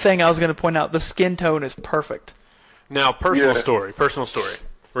 That's the thing I was going to point out. The skin tone is perfect. Now, personal story.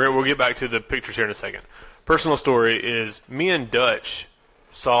 We'll get back to the pictures here in a second. Personal story is me and Dutch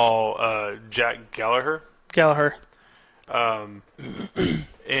saw Jack Gallagher.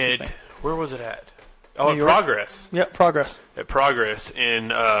 And where was it at? Oh, at Progress. Yep, Progress. At Progress in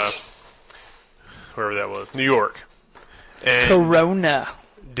wherever that was, New York. And Corona.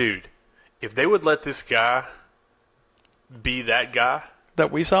 dude, if they would let this guy be that guy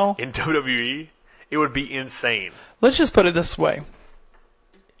That we saw? in WWE, it would be insane. Let's just put it this way.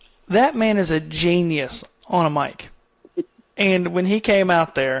 That man is a genius on a mic. And when he came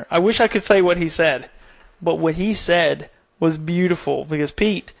out there, I wish I could say what he said, but what he said was beautiful, because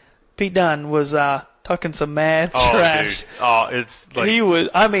Pete Dunne was talking some mad trash. Dude. Oh, it's like He was.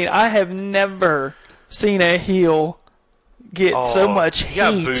 I mean, I have never seen a heel get so much he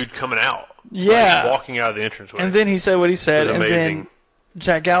got heat. booed coming out. Yeah. Walking out of the entranceway. And then he said what he said, It was and amazing. then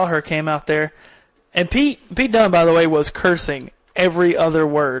Jack Gallagher came out there, and Pete Dunne, by the way, was cursing every other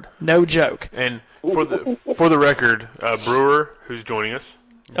word, no joke. And for the record, Brewer, who's joining us,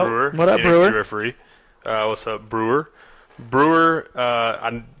 Brewer, what up, NXT Brewer? referee. What's up, Brewer? Brewer,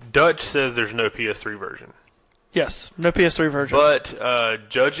 Dutch says there's no PS3 version, Yes, no PS3 version. but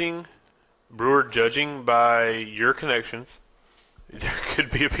judging by your connections, there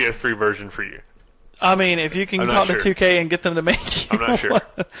could be a PS3 version for you. I mean, if you can I'm talk not to sure. 2K and get them to make you I'm not sure. one,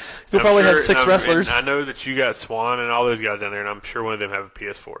 you'll probably have 6 and wrestlers. I know that you got Swan and all those guys down there, and I'm sure one of them have a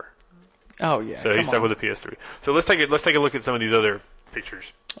PS4. Oh yeah, So he's stuck with a PS3. So let's take a look at some of these other pictures.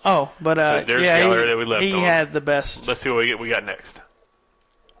 Oh, but there's yeah, Gallagher that we left he on. had the best. Let's see what we got next.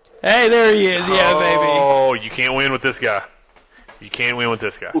 Hey, there he is. Yeah, baby. Oh, you can't win with this guy. You can't win with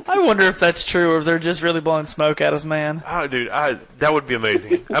this guy. I wonder if that's true, or if they're just really blowing smoke at us, man. Oh, dude, that would be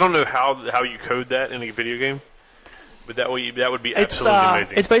amazing. I don't know how you code that in a video game, but that would be absolutely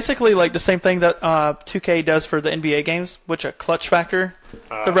amazing. It's basically like the same thing that 2K does for the NBA games, which a clutch factor.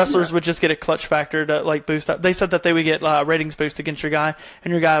 The wrestlers would just get a clutch factor to boost up. They said that they would get ratings boost against your guy,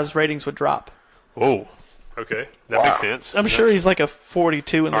 and your guy's ratings would drop. Whoa. Okay, that makes sense. I'm sure he's like a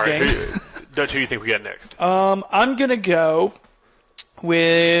 42 in the All right, game. Dutch, who do you think we got next? I'm gonna go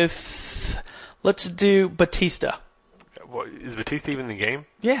with, let's do Batista. What, is Batista even in the game?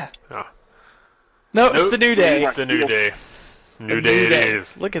 Yeah. Oh. No, it's the New Day. It's the New Day. New Day it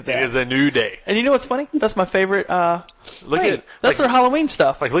is. Look at that. It is a new day. And you know what's funny? That's my favorite. Look at that's their Halloween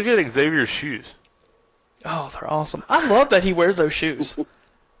stuff. look at Xavier's shoes. Oh, they're awesome. I love that he wears those shoes.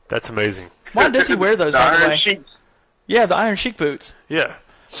 That's amazing. Why does he wear those, by the Iron way? Sheik. Yeah, the Iron Sheik boots. Yeah.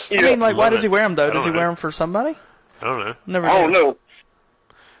 I mean, like, why love does he it. wear them, though? I Does he don't wear know. them for somebody? I don't know. Never I don't did. know. All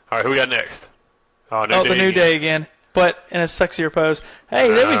right, who we got next? Oh, the New Day again, but in a sexier pose. Hey,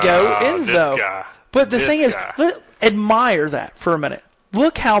 there we go, Enzo. This guy. But the thing is, admire that for a minute.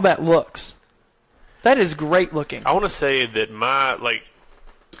 Look how that looks. That is great looking. I want to say that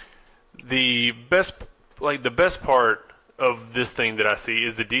the best part of this thing that I see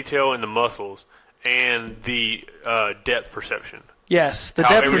is the detail in the muscles and the depth perception. Yes, the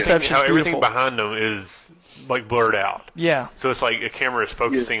depth perception is beautiful. Everything behind them is like blurred out. Yeah. So it's like a camera is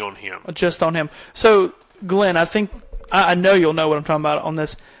focusing on him. Just on him. So, Glenn, I think I know you'll know what I'm talking about on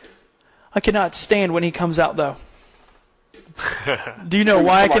this. I cannot stand when he comes out, though. Do you know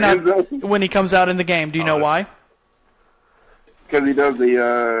why I cannot when he comes out in the game? Do you know why? Because he does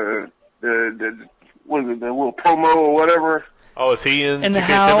the what is it, the little promo or whatever. Oh, is he in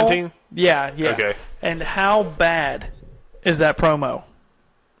 2K17? Yeah. Okay. And how bad is that promo?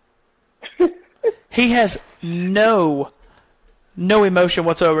 He has no emotion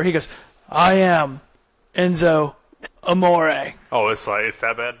whatsoever. He goes, "I am Enzo Amore." Oh, it's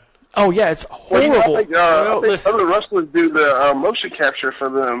that bad? Oh yeah, it's horrible. Well, I think other wrestlers do the motion capture for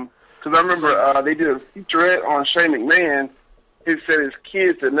them. Because I remember they did a featurette on Shane McMahon. He said his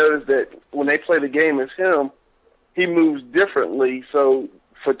kids had noticed that when they play the game as him, he moves differently. So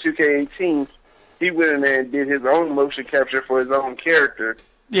for 2K18, he went in there and did his own motion capture for his own character.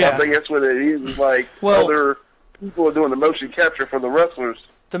 Yeah. I think that's what it is. It's like other people are doing the motion capture for the wrestlers.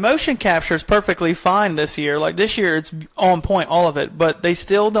 The motion capture is perfectly fine this year. Like this year, it's on point, all of it. But they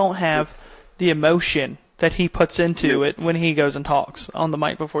still don't have the emotion that he puts into it when he goes and talks on the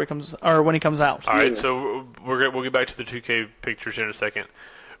mic before he comes, or when he comes out. All right, so we'll get back to the 2K pictures in a second.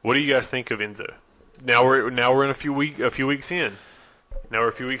 What do you guys think of Enzo? Now we're in a few weeks in. Now we're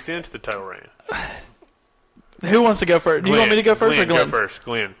a few weeks into the title reign. Who wants to go first? Do you want me to go first or Glenn? Go first,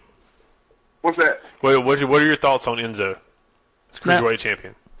 Glenn. What's that? What are your thoughts on Enzo as Cruiserweight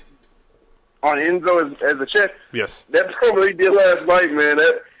champion? On Enzo as a champ? Yes. That promo he did last night, man,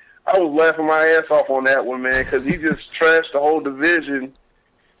 I was laughing my ass off on that one, man, because he just trashed the whole division,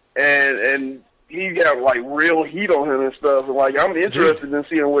 and he got, like, real heat on him and stuff. And, like, I'm interested in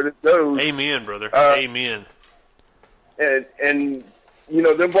seeing where this goes. Amen, brother. Amen. And you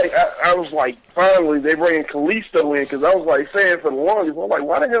know, I was like, finally, they bringing Kalisto in, because I was, like, saying for the longest, I'm like,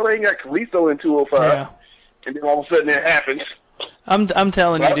 why the hell they ain't got Kalisto in 205? Yeah. And then all of a sudden it happens. I'm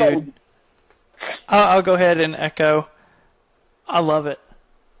telling you, dude. I'll go ahead and echo. I love it.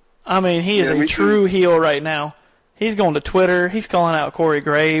 I mean, he is a true heel right now. He's going to Twitter. He's calling out Corey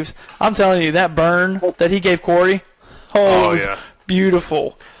Graves. I'm telling you, that burn that he gave Corey, it was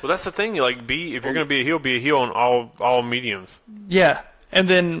beautiful. Well, that's the thing. Like, if you're going to be a heel on all mediums. Yeah, and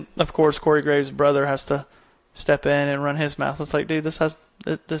then of course Corey Graves' brother has to step in and run his mouth. It's like, dude, this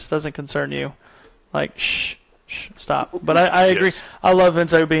doesn't concern you. Like, shh, stop. But I agree. Yes. I love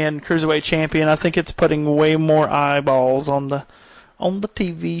Enzo being Cruiserweight champion. I think it's putting way more eyeballs on the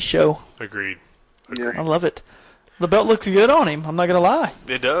TV show. Agreed. Yeah. I love it. The belt looks good on him. I'm not going to lie.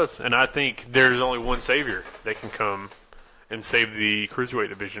 It does. And I think there's only one savior that can come and save the Cruiserweight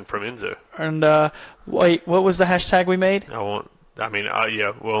division from Enzo. And, wait, what was the hashtag we made? We'll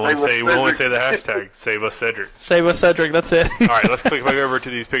only say the hashtag, Save Us Cedric. Save Us Cedric, that's it. All right, let's click back over to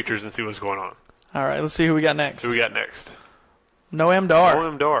these pictures and see what's going on. All right, let's see who we got next. Noam Dar.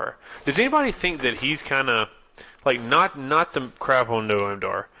 Noam Dar. Does anybody think that he's kind of, like, not the crap on Noam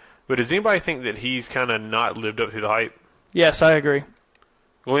Dar, but does anybody think that he's kind of not lived up to the hype? Yes, I agree.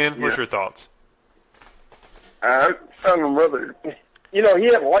 Glenn, what's your thoughts? I found him rather, he had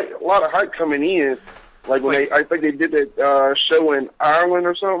a lot of hype coming in. Like when I think they did that show in Ireland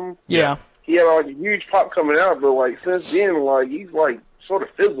or something. Yeah. He had like a huge pop coming out, but like since then, like he's like sort of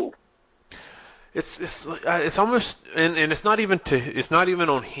fizzled. It's almost, and it's not even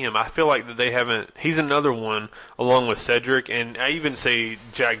on him. I feel like that they haven't. He's another one along with Cedric, and I even say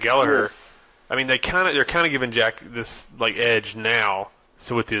Jack Gallagher. I mean, they're kind of giving Jack this like edge now,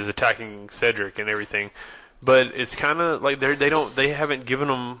 so with his attacking Cedric and everything. But it's kind of like they haven't given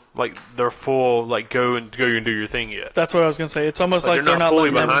them like their full like go and do your thing yet. That's what I was gonna say. It's almost like they're not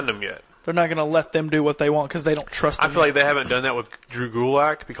fully behind them yet. They're not gonna let them do what they want because they don't trust them. I feel like they haven't done that with Drew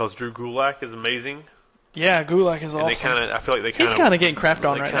Gulak because Drew Gulak is amazing. Yeah, Gulak is awesome. I feel like he's kind of getting crapped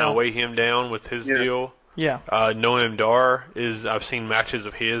on right now. They kind of weigh him down with his deal. Yeah. Noam Dar I've seen matches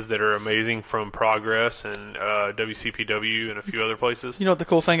of his that are amazing from Progress and WCPW and a few other places. You know what the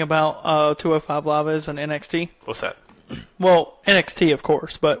cool thing about 205 Live is and NXT? What's that? Well, NXT, of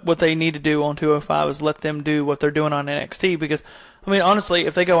course, but what they need to do on 205 is let them do what they're doing on NXT because, I mean, honestly,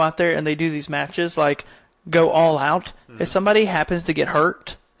 if they go out there and they do these matches, like, go all out, if somebody happens to get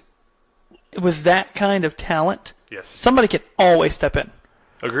hurt with that kind of talent, yes, somebody can always step in.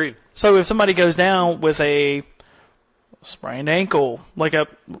 Agreed. So if somebody goes down with a sprained ankle, like a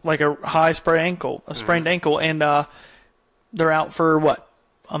high sprained ankle, and they're out for what,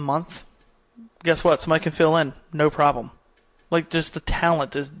 a month? Guess what? Somebody can fill in, no problem. Like, just the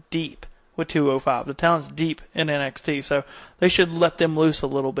talent is deep with 205. The talent's deep in NXT, so they should let them loose a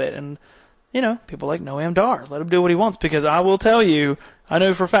little bit. And people like Noam Dar, let him do what he wants, because I will tell you, I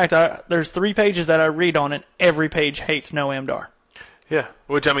know for a fact, there's 3 pages that I read on it. Every page hates Noam Dar. Yeah,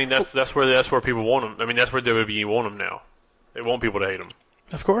 which I mean that's where people want him. I mean that's where WWE want him now. They want people to hate him.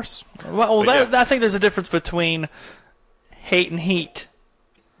 Of course. Well, I think there's a difference between hate and heat.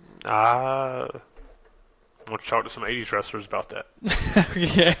 I want to talk to some 80s wrestlers about that.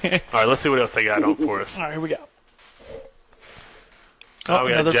 Yeah. All right, let's see what else they got on for us. All right, here we go. We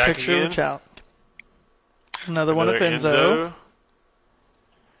got another Jack picture again. of Chow. Another one of Enzo.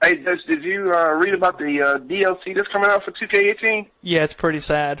 Hey, did you read about the DLC that's coming out for 2K18? Yeah, it's pretty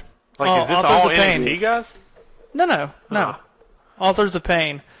sad. Like, is this Authors all of Pain. NXT guys? No. Authors of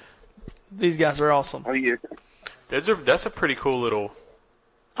Pain. These guys are awesome. Oh, yeah. That's a pretty cool little...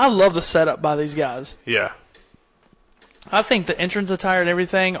 I love the setup by these guys. Yeah. I think the entrance attire and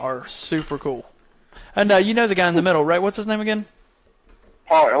everything are super cool. And you know the guy in the middle, right? What's his name again?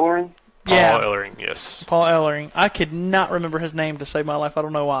 Paul Ellering? Yeah. Paul Ellering, yes. Paul Ellering. I could not remember his name to save my life. I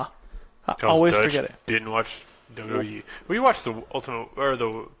don't know why. I always forget it. Didn't watch WWE. We watched the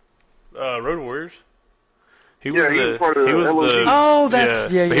Road Warriors. He was part of LOD. Oh,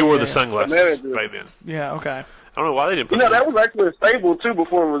 that's yeah. He wore the sunglasses back then. Yeah. Okay. I don't know why they didn't put that was actually a stable, too,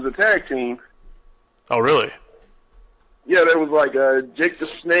 before it was a tag team. Oh, really? Yeah, there was like Jake the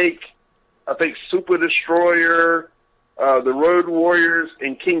Snake, I think Super Destroyer, the Road Warriors,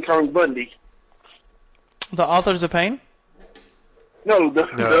 and King Kong Bundy. The Authors of Pain? No, the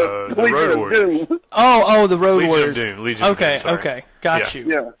Road Warriors. Oh, the Road Legion Warriors. of Doom. Legion of Doom, sorry. Okay. Got you.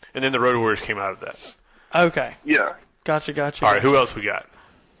 Yeah. And then the Road Warriors came out of that. Okay. Yeah. Gotcha. All right, who else we got?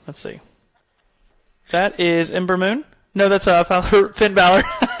 Let's see. That is Ember Moon? No, that's Finn Balor.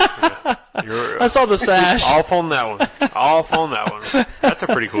 I saw the sash. Off on that one. That's a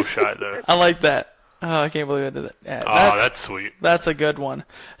pretty cool shot, though. I like that. Oh, I can't believe I did that. Yeah, that's sweet. That's a good one.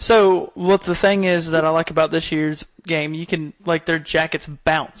 So, what the thing is that I like about this year's game, you can, like, their jackets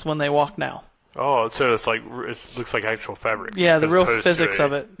bounce when they walk now. Oh, so it looks like actual fabric. Yeah, the real physics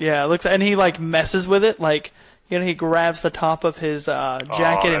of it. Yeah, it looks, and he, like, messes with it. Like, he grabs the top of his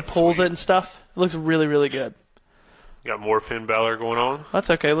jacket and pulls it and stuff. It looks really, really good. Got more Finn Balor going on. That's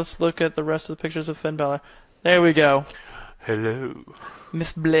okay. Let's look at the rest of the pictures of Finn Balor. There we go. Hello.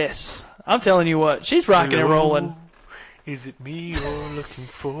 Miss Bliss. I'm telling you what, she's rocking and rolling. Is it me you're looking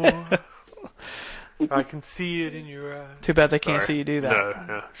for? I can see it in your eyes. Too bad they can't see you do that.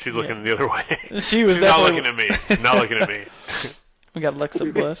 No. She's looking the other way. She's not looking at me. Not looking at me. We got Alexa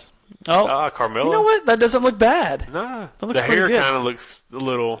Bliss. Oh, Carmella. You know what? That doesn't look bad. Nah. That looks the hair good. kind of looks a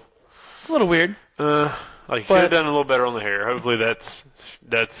little weird. Like could have done a little better on the hair. Hopefully that's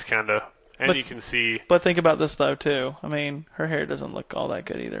kind of. And you can see. But think about this though too. I mean, her hair doesn't look all that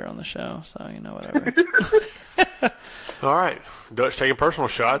good either on the show. So whatever. All right, Dutch taking personal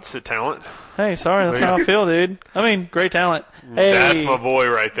shots at talent. Hey, sorry, that's how I feel, dude. I mean, great talent. Hey, that's my boy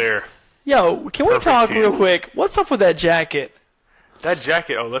right there. Yo, can we talk real quick? What's up with that jacket? That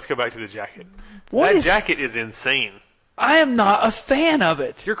jacket. Oh, let's go back to the jacket. That jacket is insane. I am not a fan of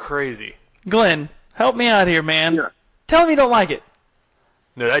it. You're crazy. Glenn, help me out here, man. Yeah. Tell me you don't like it.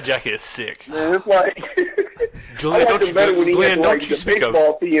 No, that jacket is sick. Man, it's like Glenn, don't you speak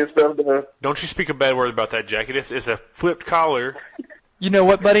baseball tee and stuff. Don't you speak a bad word about that jacket? It's a flipped collar. You know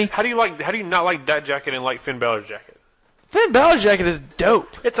what, buddy? How do you not like that jacket and like Finn Balor's jacket? Finn Balor's jacket is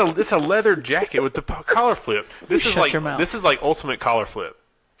dope. It's a leather jacket with the collar flip. This is shut your mouth. This is like ultimate collar flip.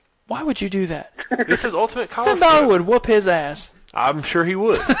 Why would you do that? This is ultimate collar Finn flip. Balor would whoop his ass. I'm sure he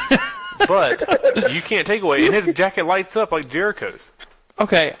would. But you can't take away. And his jacket lights up like Jericho's.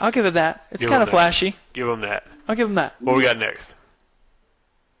 Okay, I'll give it that. It's kind of flashy. Give him that. I'll give him that. What we got next?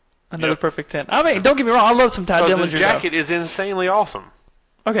 Another perfect 10. I mean, don't get me wrong. I love some Ty Dillinger. His jacket is insanely awesome.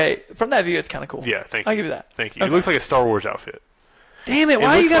 Okay, from that view, it's kind of cool. Yeah, thank you. I'll give you that. Thank you. Okay. It looks like a Star Wars outfit. Damn it!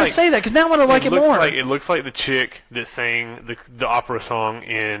 Why you gotta say that? Because now I want to like it more. It looks like the chick that sang the opera song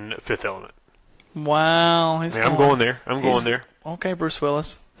in Fifth Element. Wow, I'm going there. I'm going there. Okay, Bruce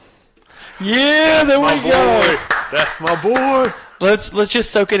Willis. Yeah, there we go. That's my boy. Let's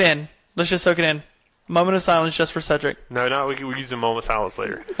just soak it in. Let's just soak it in. Moment of silence just for Cedric. No, we use a moment of silence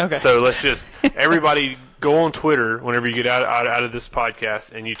later. Okay. So let's just everybody go on Twitter whenever you get out of this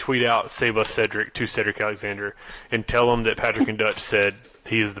podcast and you tweet out "Save Us Cedric" to Cedric Alexander and tell him that Patrick and Dutch said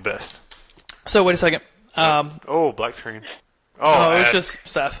he is the best. So wait a second. Oh, black screen. Oh, it was just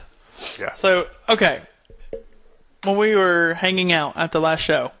Seth. Yeah. So, okay. When we were hanging out at the last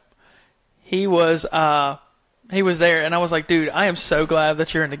show, he was there, and I was like, dude, I am so glad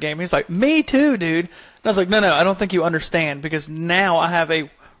that you're in the game. He's like, me too, dude. And I was like, no, I don't think you understand, because now I have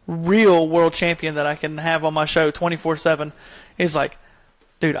a real world champion that I can have on my show 24/7. He's like,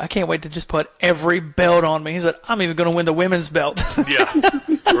 dude, I can't wait to just put every belt on me. He said, I'm even going to win the women's belt. Yeah.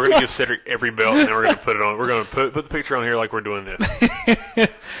 We're going to give Cedric every belt, and then we're going to put it on. We're going to put the picture on here like we're doing this.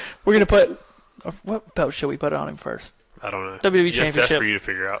 We're going to put, what belt should we put on him first? I don't know. WWE Yes, Championship. that's for you to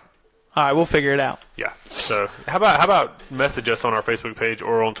figure out. All right, we'll figure it out. Yeah. So how about message us on our Facebook page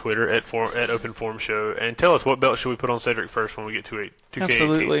or on Twitter at Open Forum Show and tell us what belt should we put on Cedric first when we get to 2K18.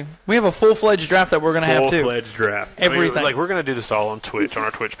 Absolutely. We have a full-fledged draft that we're going to have too. Full-fledged draft. Everything. We're going to do this all on Twitch, on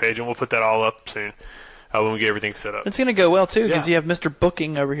our Twitch page, and we'll put that all up soon when we get everything set up. It's going to go well too, because Yeah. you have Mr.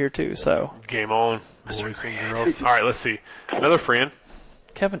 Booking over here too. So Game on. Boys and girls. All right, let's see. Another friend,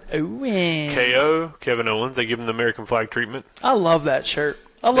 Kevin Owens. KO, Kevin Owens. They give him the American flag treatment. I love that shirt.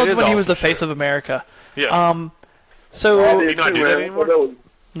 I loved is when he was awesome the face shirt. of America. Yeah. So Did he not do that anymore? That was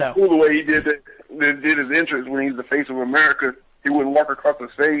no. cool the way he did his entrance when he's the face of America. He wouldn't walk across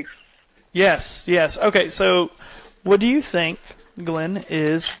his face. Yes. Okay, so what do you think, Glenn,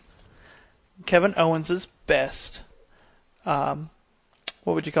 is Kevin Owens' best, what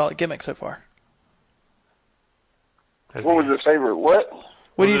would you call it, gimmick so far? What was his favorite? What?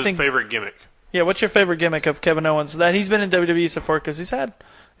 What do you his think? favorite gimmick? Yeah, what's your favorite gimmick of Kevin Owens that he's been in WWE so far? Because he's had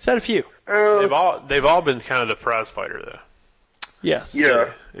a few. They've all been kind of the prize fighter though. Yes.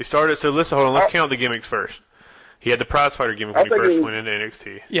 Yeah. He started. So listen, hold on. Let's count the gimmicks first. He had the prize fighter gimmick when he first went into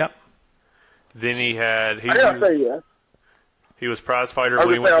NXT. Yep. Then he had. I gotta say, yeah. He was prize fighter I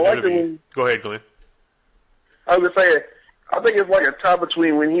when he was went gonna say, to I like WWE. Go ahead, Glenn. I was gonna say, I think it's like a tie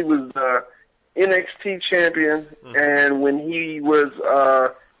between when he was NXT champion and when he was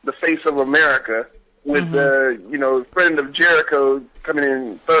the face of America with the friend of Jericho coming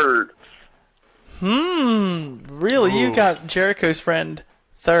in third. Really? You got Jericho's friend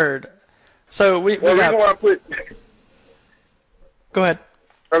third. So we Well, the got. reason why I put, Go ahead.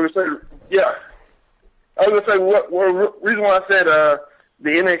 I was gonna say, yeah. I was gonna say reason why I said the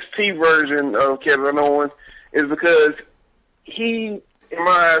NXT version of Kevin Owens is because he, in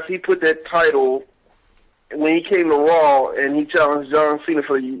my eyes, he put that title when he came to Raw and he challenged John Cena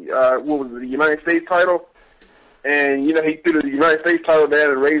for the United States title, and he threw the United States title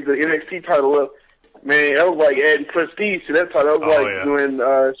down and raised the NXT title up. Man, that was like adding prestige to that title. That was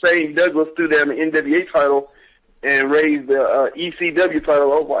when Shane Douglas threw down the NWA title and raised the ECW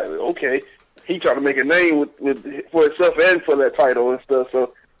title. I was like, okay, he tried to make a name for himself and for that title and stuff.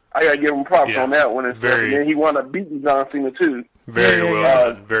 So I gotta give him props on that one and stuff. And then he wound up beating John Cena too. Very well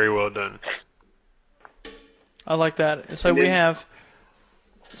done. Very well done. I like that. So we have.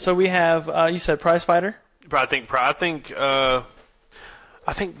 You said prize fighter. I think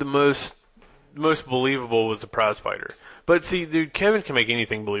the most believable was the prize fighter. But see, dude, Kevin can make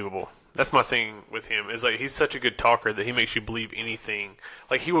anything believable. That's my thing with him. Is like he's such a good talker that he makes you believe anything.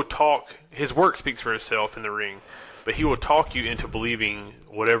 Like he will talk. His work speaks for itself in the ring, but he will talk you into believing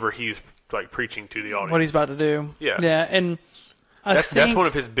whatever he's like preaching to the audience. What he's about to do. Yeah. Yeah, and that's one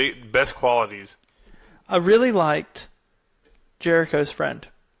of his best qualities. I really liked Jericho's friend.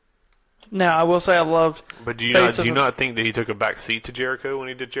 Now, I will say I loved. But do you not think that he took a back seat to Jericho when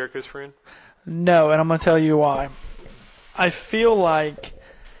he did Jericho's friend? No, and I'm going to tell you why. I feel like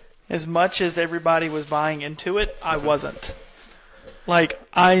as much as everybody was buying into it, I wasn't. Like,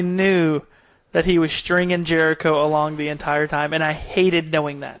 I knew that he was stringing Jericho along the entire time, and I hated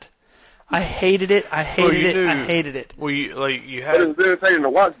knowing that. I hated it. I hated it. Well, you But it had was entertaining to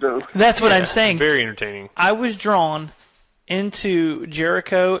watch, though. That's what I'm saying. very entertaining. I was drawn into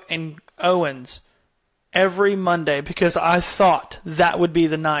Jericho and Owens every Monday because I thought that would be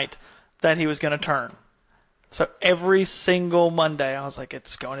the night that he was going to turn. So every single Monday, I was like,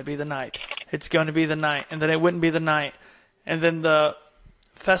 it's going to be the night. It's going to be the night. And then it wouldn't be the night. And then the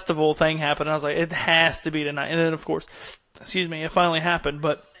festival thing happened. And I was like, it has to be tonight. And then, of course, it finally happened.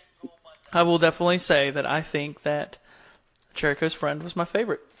 But I will definitely say that I think that Jericho's friend was my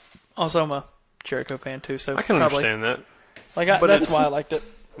favorite. Also, I'm a Jericho fan, too. So I can understand that. That's why I liked it.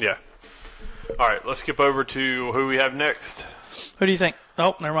 Yeah. All right, let's skip over to who we have next. Who do you think?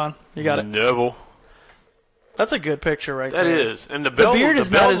 Oh, never mind. You got it. Neville. That's a good picture right That there. is. And the belt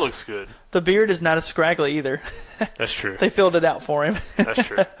looks good. The beard is not as scraggly either. That's true. They filled it out for him. That's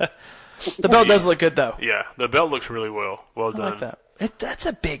true. The belt does look good, though. Yeah, the belt looks really well. Well done. I like that. That's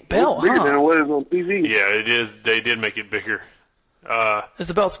a big belt, Bigger huh? than what is on TV. Yeah, it is. They did make it bigger. Is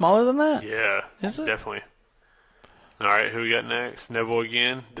the belt smaller than that? Yeah, Is it? definitely. All right, who we got next? Neville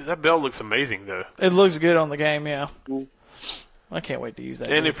again. That belt looks amazing, though. It looks good on the game, yeah. I can't wait to use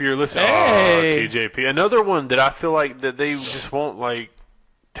that. And dude. if you're listening, Hey! TJP. Another one that I feel like that they just won't, like,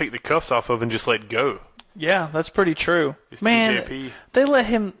 take the cuffs off of and just let go. Yeah, that's pretty true. It's Man, TJP. they let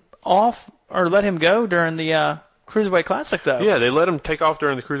him off or let him go during the Cruiserweight Classic, though. Yeah, they let him take off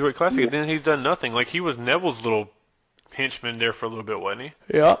during the Cruiserweight Classic, and then he's done nothing. Like, he was Neville's little henchman there for a little bit, wasn't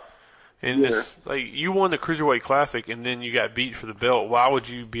he? Yeah. And it's like, you won the Cruiserweight Classic, and then you got beat for the belt. Why would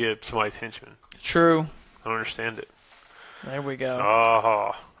you be somebody's henchman? True. I don't understand it. There we go.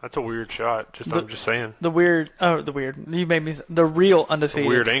 Oh, that's a weird shot. I'm just saying. The weird. You made me. The real undefeated.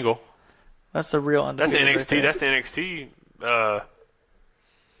 Weird angle. That's the real That's undefeated. NXT. right That's the NXT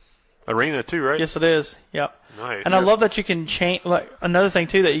arena too, right? Yes, it is. Yep. Nice. And I love that you can change. Like another thing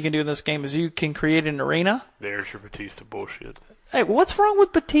too that you can do in this game is you can create an arena. There's your Batista bullshit. Hey, what's wrong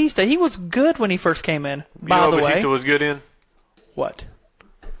with Batista? He was good when he first came in. By You know the what way, Batista was good in? what?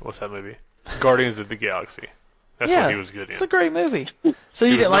 What's that movie? Guardians of the Galaxy. That's Yeah, what he was good in. it's a great movie. So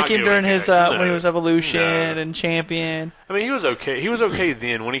you He was didn't like not him good during with his that. when he was Evolution No. and Champion. I mean, he was okay. He was okay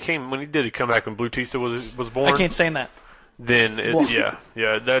then when he did come back when Batista was born. I can't stand that. Then Well- yeah,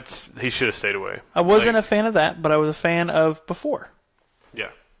 he should have stayed away. I wasn't Like, a fan of that, but I was a fan of before. yeah.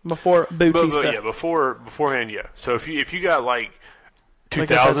 Before Bautista. But yeah, beforehand, yeah. So if you got like Like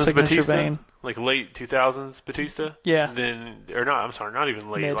that 2000s signature Batista, vein. like late 2000s Batista, Yeah. then or not, I'm sorry, not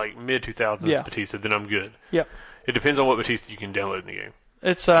even late, Mid. like mid 2000s Yeah. Batista, then I'm good. Yep. It depends on what Batista you can download in the game.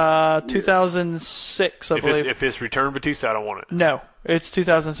 It's 2006, I believe. If it's Return Batista, I don't want it. No, it's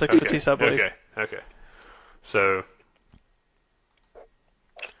 2006 Okay. Batista, I believe. Okay. So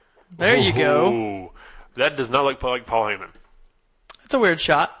There you go. Ooh, that does not look like Paul Heyman. It's a weird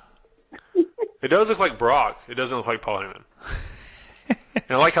shot. It does look like Brock. It doesn't look like Paul Heyman. And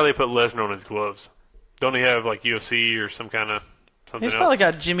I like how they put Lesnar on his gloves. Don't he have like UFC or some kind of something He's else? probably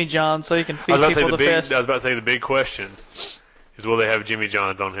got Jimmy John so he can I feed was about to say people the the big. fist. I was about to say the big question is, will they have Jimmy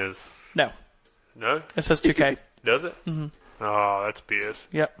Johns on his? No, No, it says 2K. does it? Mm-hmm. Oh, that's BS.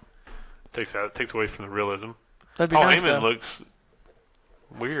 Yep. Takes away from the realism. That'd be Paul nice, Heyman though. looks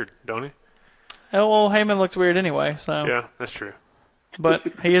weird, don't he? Oh, well, Heyman looks weird anyway, so. Yeah, that's true. But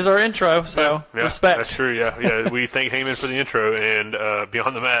he is our intro, so Yeah, respect. That's true. Yeah. We thank Heyman for the intro and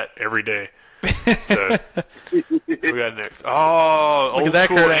Beyond the Mat every day. So, who we got next? Oh, Look at old that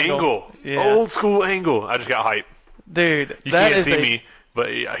school Kurt Angle. Angle. Yeah. Old school Angle. I just got hype. Dude, You that can't is see a. me,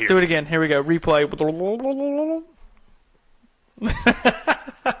 but yeah, here. Do it again. Here we go. Replay.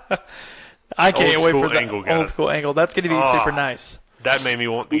 I can't Old wait school for the Angle, guys. old school angle. That's going to be Ah. super nice. That made me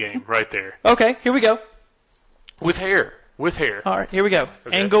want the game right there. Okay, here we go. With hair. With hair. All right, here we go.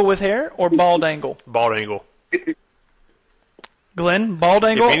 Okay. Angle with hair or bald angle? Bald angle. Glenn, bald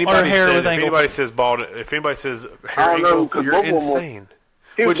angle or hair with if angle? anybody says bald, if anybody says hair I don't know, angle, 'cause you're both of them were- insane.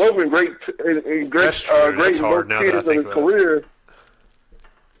 He was both in great, That's true. great That's hard now that I periods of think his about it. career.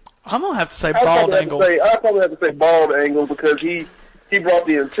 I'm gonna have to say I bald angle. I probably have to say bald angle because he brought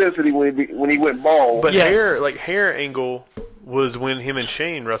the intensity when he went bald. But Yes. hair angle was when him and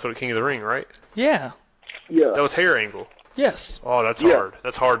Shane wrestled at King of the Ring, right? Yeah. yeah, That was hair angle. Yes. Oh, that's Yeah. hard.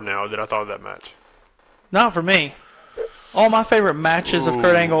 That's hard now that I thought of that match. Not for me. All my favorite matches of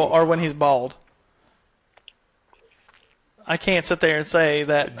Kurt Ooh. Angle are when he's bald. I can't sit there and say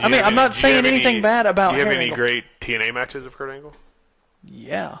that. I mean, I'm not saying anything bad about Do you have hair any angle. great TNA matches of Kurt Angle?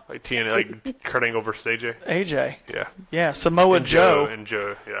 Yeah. Like TNA, like Kurt Angle versus AJ? AJ. Yeah. Yeah. Samoa And Joe. And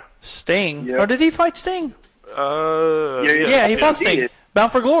Joe, yeah. Sting. Yeah. Or did he fight Sting? Yeah, Yeah, he fought he Sting. did.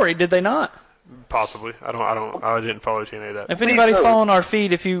 Bound for Glory, did they not? Possibly. I didn't follow TNA that. If anybody's so. following our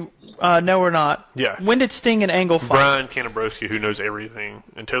feed, if you know or not, Yeah. when did Sting and Angle fight? Brian Canabrowski, who knows everything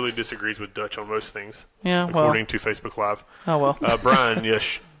and totally disagrees with Dutch on most things, Yeah, well, according to Facebook Live. oh well. Brian,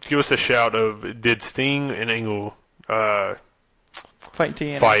 give us a shout of, did Sting and Angle Fight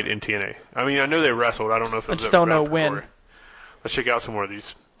TNA. fight in TNA? I mean, I know they wrestled. I don't know if it I was just ever don't know Bound for when. Glory. Let's check out some more of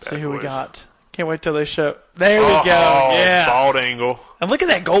these. See bad who we boys. got. Can't wait till they show. There we Oh, go. Yeah. Bald Angle, And look at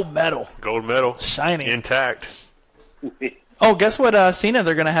that gold medal. gold medal, Shiny. intact. Oh, guess what Cena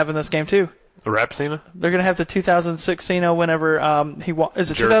they're going to have in this game, too? The Rap Cena? They're going to have the 2006 Cena whenever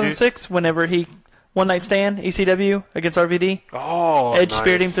is it Jerky? 2006? Whenever he one night stand ECW against RVD. Oh, Edge nice.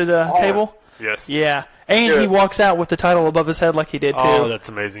 speared him through the table. Yes. Yeah, and he Yeah. walks out with the title above his head like he did too. Oh, that's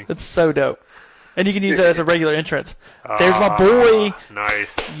amazing. That's so dope. And you can use that as a regular entrance. There's my Ah, boy.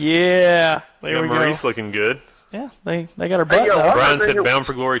 Nice. Yeah, there Yeah, we Maurice go. looking good. Yeah, they got her butt Hey, yo, though. I'm Brian not said thinking- Bound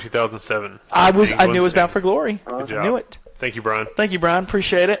for Glory 2007. I knew it was England Bound Sting. for Glory. Good I job. knew it. Thank you, Brian. Thank you, Brian.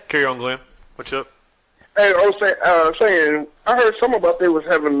 Appreciate it. Carry on, Glenn. What's up? Hey, I was saying, I heard something about they was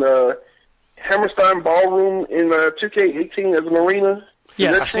having Hammerstein Ballroom in 2K18 as an arena?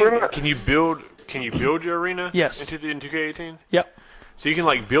 Yes. Is that true or not? Can you build your arena? Yes. In 2K18? Yep. So you can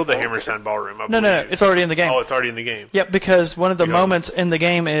like build the Hammerstein Ballroom. I No, believe. it's already in the game. Oh, it's already in the game. Yep, because one of the You know- moments in the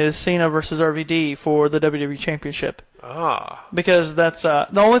game is Cena versus RVD for the WWE Championship. Ah. Because that's the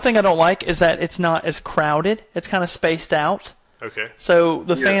only thing I don't like is that it's not as crowded. It's kind of spaced out, Okay. so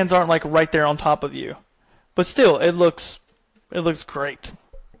the Yeah. fans aren't like right there on top of you. But still, it looks great.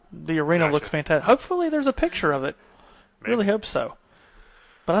 The arena Gotcha. looks fantastic. Hopefully, there's a picture of it. Maybe. Really hope so.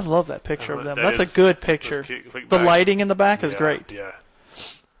 But I love that picture of them. That That's a is- good picture. that's cute. Like The back- lighting in the back is Yeah, great. Yeah.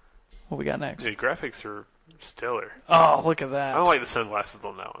 What we got next? The graphics are stellar. Oh, look at I that. don't like the sunglasses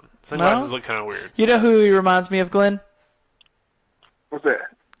on that one. Sunglasses look kind of weird. You know who he reminds me of, Glenn? What's that?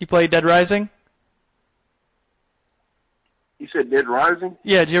 You played Dead Rising? You said Dead Rising?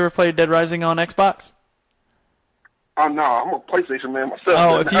 Yeah, did you ever play Dead Rising on Xbox? Oh, no, I'm a PlayStation man myself.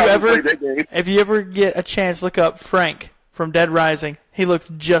 Oh, man. if you I haven't ever played that game. if you ever get a chance, look up Frank from Dead Rising. He looks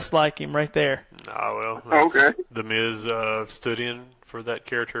just like him right there. Ah, well. Oh, okay. The Miz stood in for that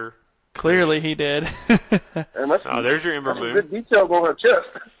character. Clearly, he did. And that's, There's your Ember that's Moon. good details on her chest.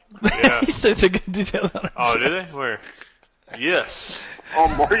 Yeah. He says a good detail on it. Oh, did they? Where? Yes.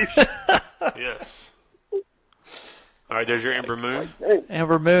 On Maurice. Yes. All right, there's your Ember Moon.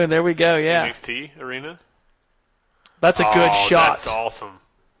 Amber Moon. There we go. Yeah, NXT arena. that's a good Oh, shot. That's awesome.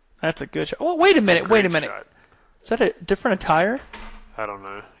 That's a good shot. Oh, wait a minute. Wait a Great minute. shot. Is that a different attire? I don't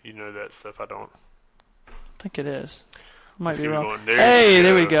know. You know that stuff. I don't. I think it is. Might be keep wrong. going. There Hey, you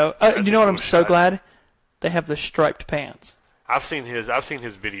there go. we go. That's You a know what? cool I'm so shot. glad they have the striped pants. I've seen his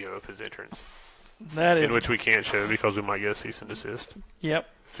video of his entrance, That is. in which we can't show because we might get a cease and desist. Yep.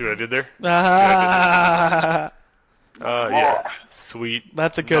 See what I did there? Ah, Yeah. Sweet.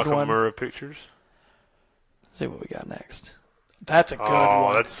 That's a good one. Nakamura pictures. see what we got next. That's a good Oh,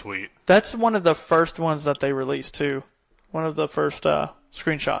 one. that's sweet. That's one of the first ones that they released too. One of the first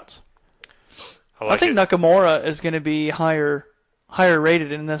screenshots. I I like think it. Nakamura is going to be higher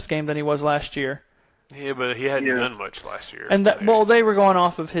rated in this game than he was last year. Yeah, but he hadn't Yeah. done much last year. And that, Maybe. well, they were going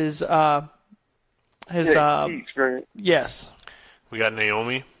off of his Yeah, key experience. yes. We got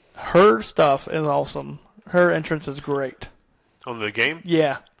Naomi Her stuff is awesome. Her entrance is great. on the game.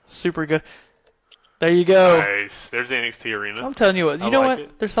 Yeah, super good. There you go. Nice. There's the NXT arena. I'm telling you what. You I know like what?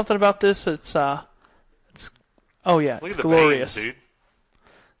 it. There's something about this. It's oh yeah, Look it's at the glorious, veins,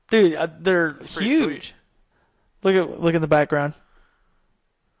 dude. dude. They're pretty huge. Look at the background.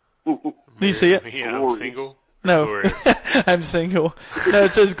 Do you see it? Yeah, I'm single. No, Glorious. I'm single. No,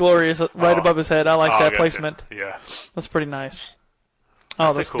 it says glorious right Oh. above his head. I like Oh, that gotcha. placement. Yeah. That's pretty nice.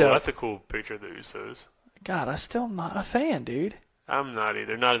 Oh, that's cool. dope. That's a cool picture of the Usos. God, I'm still not a fan, dude. I'm not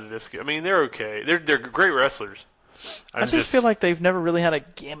either. Not at this. I mean, they're okay. They're great wrestlers. I just feel like they've never really had a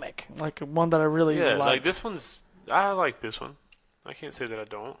gimmick, like one that I really yeah, like. like this one's. I like this one. I can't say that I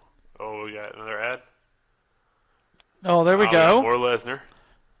don't. Oh, we got another ad. Oh, there we Oh, go. More Lesnar.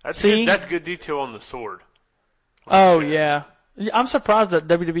 That's See? good, that's good detail on the sword. Oh Yeah. yeah, I'm surprised that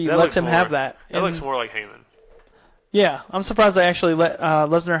WWE That lets looks him more- have that. That looks And- more like Heyman. Yeah, I'm surprised they actually let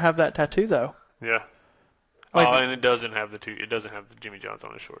Lesnar have that tattoo though. Yeah. Like- and it doesn't have the two. It doesn't have the Jimmy John's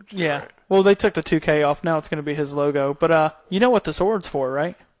on his shorts. You're Yeah. right. Well, they took the 2K off. Now it's going to be his logo. But you know what the sword's for,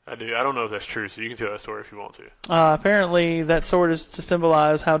 right? I do. I don't know if that's true, so you can tell that story if you want to. Apparently, that sword is to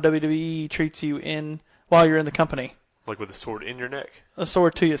symbolize how WWE treats you while you're in the company. Like with a sword in your neck. A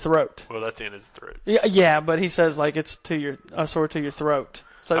sword to your throat. Well, that's in his throat. Yeah, but he says like it's a sword to your throat.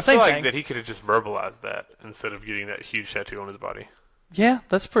 So I same feel like thing. that he could have just verbalized that instead of getting that huge tattoo on his body. Yeah,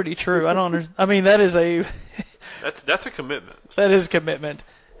 that's pretty true. I don't understand. I mean, that is That's a commitment. that is commitment.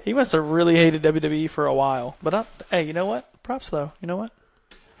 He must have really hated WWE for a while. But hey, you know what? Props though. You know what?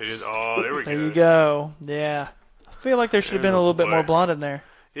 It is. Oh, there we go. There you go. Yeah. I feel like there should have been a little bit more blonde in there.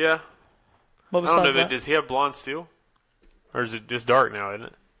 Yeah. But I don't know. besides that, Does he have blonde still? Or is it just dark now, isn't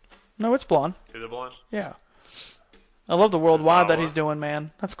it? no, it's blonde. Is it blonde? Yeah. I love the worldwide that Zawa. he's doing,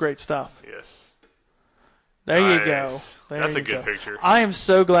 man. That's great stuff. Yes. There you Nice. go. There That's you a good go. picture. I am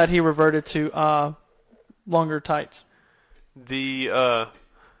so glad he reverted to longer tights.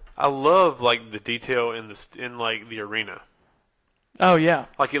 I love like the detail in like the arena. Oh yeah.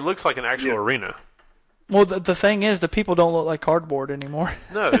 Like it looks like an actual arena. Well, the thing is, the people don't look like cardboard anymore.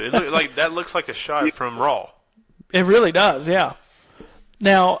 No, like that looks like a shot from Raw. It really does. Yeah.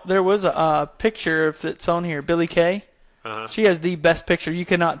 Now there was a picture if it's on here. Billie Kay. Uh-huh. She has the best picture. You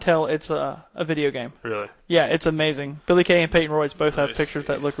cannot tell it's a video game. Really. Yeah, it's amazing. Billie Kay and Peyton Royce both have Nice. pictures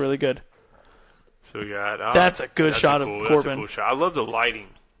that look really good. So we got. That's a good shot of That's a Corbin. cool shot. I love the lighting,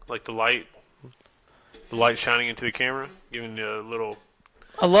 like the light shining into the camera, giving you a little.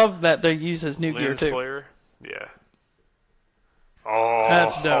 I love that they use his new gear Lens too. flare. Yeah. Oh,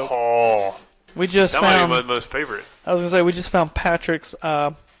 That's dope. Oh, We just that might be found. my most favorite. I was gonna say we just found Patrick's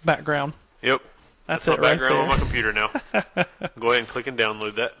background. Yep. That's my it right background on my there. computer now. Go ahead and click and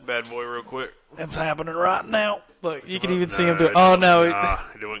download that bad boy real quick. It's happening right now. Look, you can even see him No, do it. Oh no! Nah,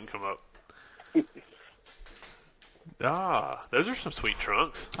 it wouldn't come up. Those are some sweet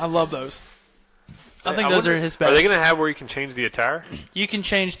trunks. I love those. I think I those wonder- are his best. Are they going to have where you can change the attire? You can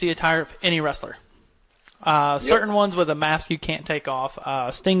change the attire of any wrestler. Certain ones with a mask you can't take off.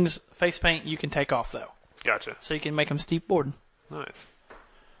 Sting's face paint you can take off though, Gotcha. so you can make him Steve Borden. Nice.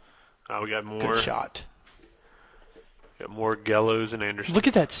 We got more. Good shot. Got more Gallows and Anderson. Look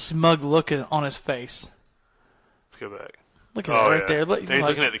at that smug look on his face. Let's go back. Look at that right yeah. there. Look, And he's like,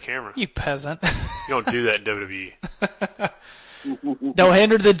 looking at the camera. you peasant. You don't do that in WWE. Don't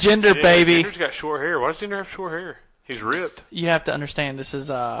hinder the gender, Yeah, baby. Jinder's got short hair. Why does Jinder have short hair? He's ripped. You have to understand this is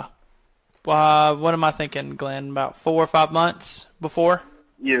what am I thinking, Glenn? About 4 or 5 months before?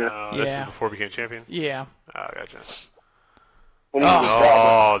 Yeah. This Yeah. is before he became champion. Yeah. Gotcha. When he was dropping.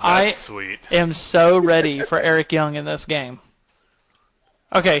 Oh, that's I- sweet. Am so ready for Eric Young in this game.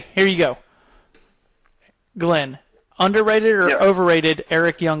 Okay, here you go. Glenn, underrated or Yeah. overrated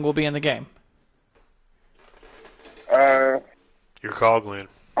Eric Young will be in the game? Your call, Glenn.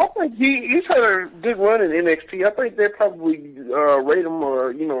 I think he's had a good run in NXT. I think they probably rate him,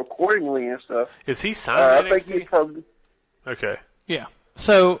 accordingly and stuff. Is he signed I to think NXT? he's probably. Okay. Yeah.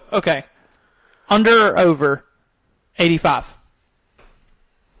 So, okay. Under or over 85?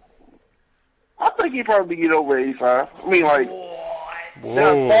 I think he'd probably get over 85. I mean, like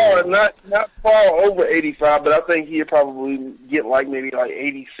Whoa. not far over 85, but I think he'd probably get maybe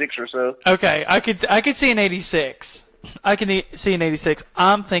 86 or so. Okay, I could see an 86. I can see an 86.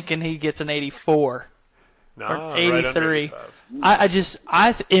 I'm thinking he gets an 84 No, or right under 83.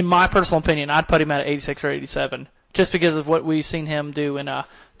 85. In my personal opinion, I'd put him at 86 or 87, just because of what we've seen him do in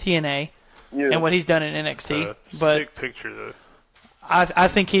TNA Yeah. and what he's done in NXT. But Sick picture, though. I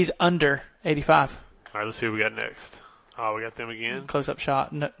think he's under 85. All right, let's see what we got next. Oh, we got them again. Close-up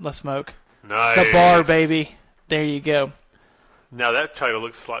shot, less smoke. Nice. The bar, baby. There you go. Now that title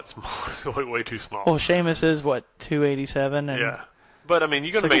looks a lot small, way too small. Well, Sheamus is, 287? And Yeah, but I mean,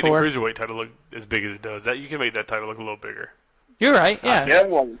 you got to make the 6'4". cruiserweight title look as big as it does. That you can make that title look a little bigger. You're right, yeah. Yeah,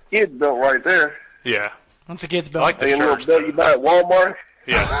 well, kid belt right there. Yeah, Once it gets I built. like the Hey, a little shirts. belt you buy at Walmart.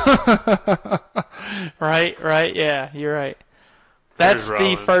 Yeah, Right, yeah, you're right. That's There's the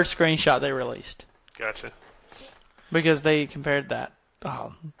Rollins. first screenshot they released gotcha. because they compared that.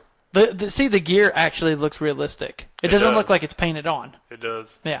 Oh. The gear actually looks realistic. It doesn't does. look like it's painted on. It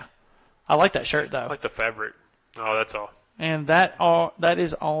does. Yeah, I like that shirt though. I like the fabric. Oh, that's all. And that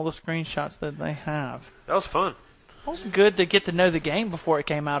is all the screenshots that they have. That was fun. It was good to get to know the game before it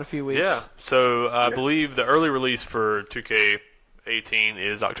came out a few weeks. Yeah. So I believe the early release for 2K18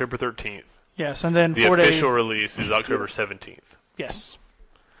 is October 13th. Yes, and then The 4 days. official release is October 17th. Yes,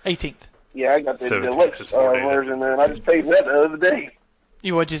 18th. Yeah, I got the 17th, deluxe just 4 days. version, man. I just paid that the other day.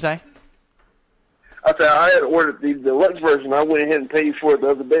 What'd you say? I said I had ordered the deluxe version. I went ahead and paid for it the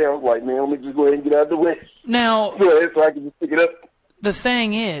other day. I was like, man, let me just go ahead and get out of the way Now, so I can just pick it up. the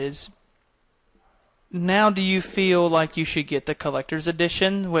thing is, now do you feel like you should get the collector's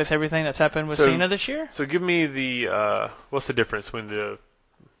edition with everything that's happened with So- Cena this year? So give me the what's the difference when the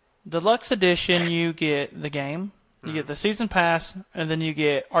Deluxe edition, you get the game, you get the season pass, and then you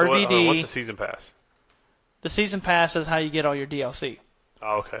get so what- RVD. what's the season pass? The season pass is how you get all your DLC.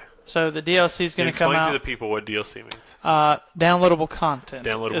 Oh, okay. So the DLC is going to come Explain to out. the people what DLC means. Downloadable content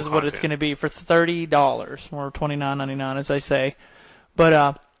Downloadable is what it's content. going to be for $30 or $29.99, as they say.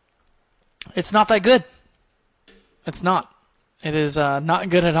 But it's not that good. It's not. It is not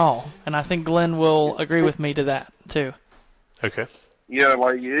good at all, and I think Glenn will agree with me to that too. Okay. Yeah,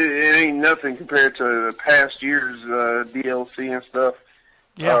 it ain't nothing compared to the past year's DLC and stuff.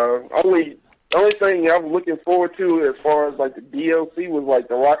 Yeah. Only thing I'm looking forward to as far as the DLC was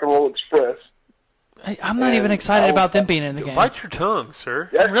the Rock and Roll Express. I'm not even excited about them being in the game. Bite your tongue, sir.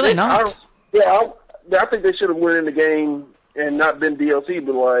 That's Really it. not. I think they should have went in the game and not been DLC,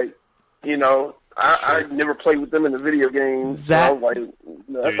 but I never played with them in the video game. That- so I was like,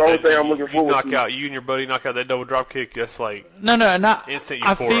 that's Dude, the only that- thing I'm looking forward knock to. out you and your buddy knock out that double drop kick. That's like No, not. Instant I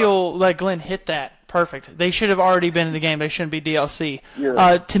euphoria. feel like Glenn hit that perfect. They should have already been in the game. They shouldn't be DLC.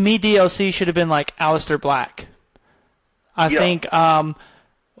 Yeah. To me, DLC should have been like Aleister Black. I Yeah. think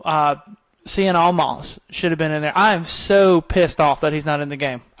Cien Almas should have been in there. I am so pissed off that he's not in the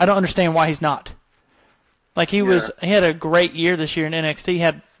game. I don't understand why he's not. Like he had a great year this year in NXT. He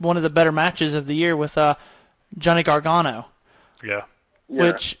had one of the better matches of the year with Johnny Gargano. yeah.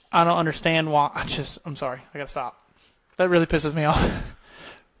 which I don't understand why. I'm sorry. I got to stop. That really pisses me off.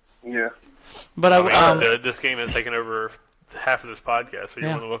 Yeah. But this game has taken over half of this podcast, so you're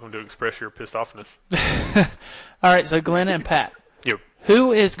more than welcome to express your pissed offness. All right, so Glenn and Pat. Yep.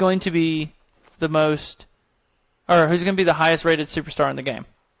 Who is going to be the most, or who's going to be the highest rated superstar in the game?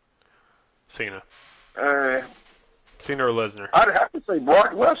 Cena. Cena or Lesnar? I'd have to say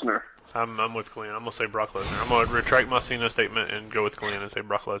Brock Lesnar. I'm with Glenn. I'm going to say Brock Lesnar. I'm going to retract my Cena statement and go with Glenn and say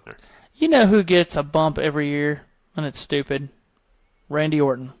Brock Lesnar. You know who gets a bump every year, and it's stupid? Randy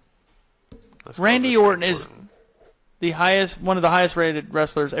Orton. Randy Orton is one of the highest rated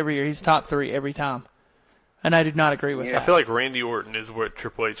wrestlers every year. He's top 3 every time. And I do not agree with that. I feel like Randy Orton is what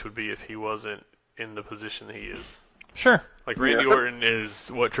Triple H would be if he wasn't in the position that he is. Sure. Like Randy Orton is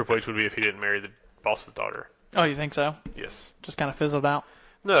what Triple H would be if he didn't marry the boss's daughter. Oh, you think so? Yes. Just kind of fizzled out?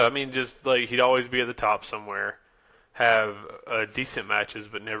 No, I mean, just like he'd always be at the top somewhere, have decent matches,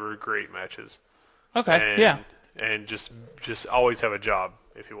 but never great matches. Okay, And just always have a job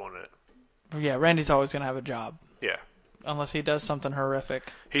if he wanted it. Yeah, Randy's always going to have a job. Yeah. Unless he does something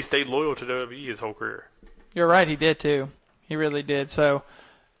horrific. He stayed loyal to WWE his whole career. You're right, he did too. He really did. So,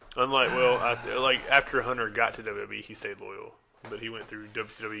 unlike, after Hunter got to WWE, he stayed loyal. But he went through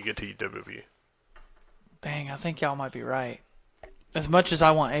WCW to get to WWE. Dang, I think y'all might be right. As much as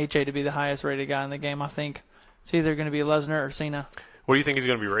I want AJ to be the highest rated guy in the game, I think it's either going to be Lesnar or Cena. What do you think he's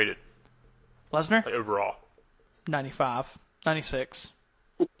going to be rated? Lesnar? Like overall? 95. 96.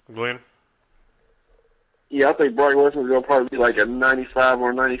 Glenn? Yeah, I think Brock Lesnar's going to probably be like a 95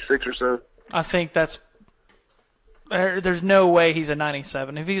 or 96 or so. I think there's no way he's a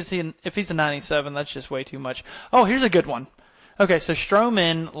 97. If he's a 97, that's just way too much. Oh, here's a good one. Okay, so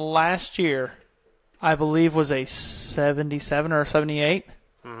Strowman last year, I believe, was a 77 or a 78.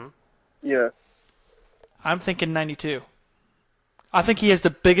 Mm-hmm. Yeah. I'm thinking 92. I think he has the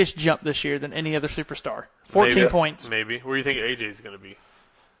biggest jump this year than any other superstar. 14 points. Maybe. Where do you think AJ's going to be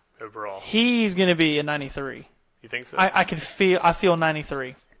overall? He's going to be a 93. You think so? I feel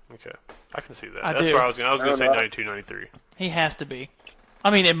 93. Okay. I can see that. That's where I was going to say 92, 93. He has to be.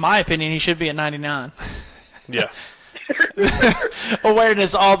 I mean, in my opinion, he should be a 99. Yeah.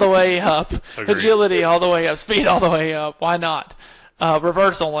 Awareness all the way up. Agreed. Agility all the way up. Speed all the way up. Why not?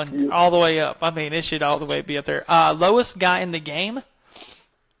 Reversal one all the way up. I mean, it should all the way be up there. Lowest guy in the game?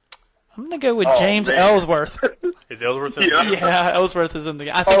 I'm going to go with James Ellsworth. Is Ellsworth in the game? Yeah, Ellsworth is in the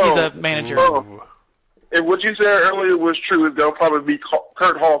game. I think he's a manager. And what you said earlier was true. They'll probably be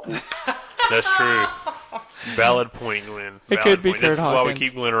Kurt Hawkins. That's true. Valid point, Glenn. It could be Kurt Hawkins. This is why we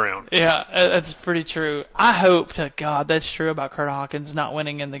keep Glenn around. Yeah, that's pretty true. I hope to God that's true about Kurt Hawkins not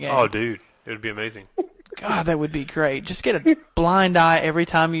winning in the game. Oh, dude. It would be amazing. God, that would be great. Just get a blind eye every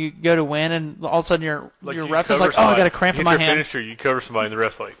time you go to win, and all of a sudden your ref is like, oh, I got a cramp in my hand. Finisher, you cover somebody, and the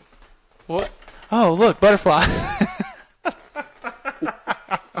ref's like, what? Oh, look, butterfly.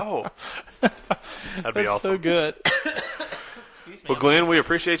 Oh. That'd be awesome. So good. Well, Glenn, we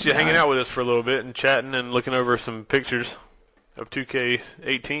appreciate you hanging out with us for a little bit and chatting and looking over some pictures of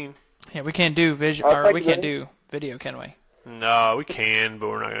 2K18. Yeah, we can't do video, can we? No, we can, but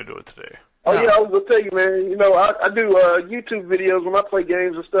we're not going to do it today. Oh, yeah, I was going to tell you, man. You know, I do YouTube videos when I play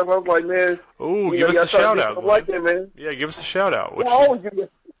games and stuff. I was like, man. Oh, give us a shout-out. Like that, man. Yeah, give us a shout-out. Well, I always give you.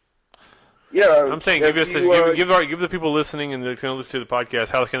 Yeah, I'm saying give the people listening and going to listen to the podcast.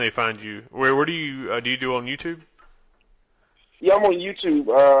 How can they find you? Where do you do on YouTube? Yeah, I'm on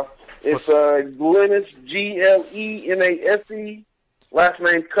YouTube. It's Glennis, Glenase, last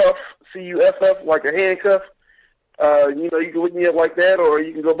name Cuff, Cuff, like a handcuff. You know, you can look me up like that, or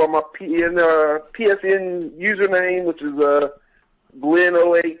you can go by my PSN username, which is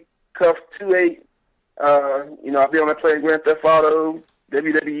Glenn08 Cuff 28. You know, I'll be on there playing Grand Theft Auto,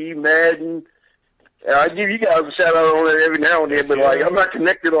 WWE, Madden. I give you guys a shout out on it every now and then, but like I'm not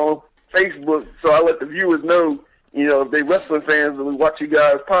connected on Facebook, so I let the viewers know. You know, if they wrestling fans, and we watch you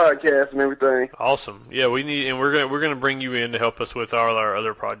guys' podcast and everything. Awesome. Yeah, we're gonna bring you in to help us with all our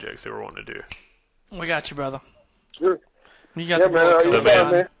other projects that we're wanting to do. We got you, brother. Sure. You got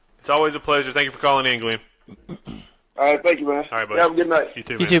man. It's always a pleasure. Thank you for calling in, Glenn. All right, thank you, man. All right, buddy. Have a good night. You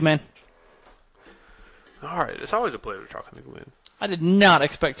too, man. You too, man. All right, it's always a pleasure talking to Glenn. I did not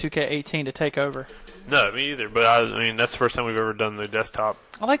expect 2K18 to take over. No, me either. But I mean, that's the first time we've ever done the desktop.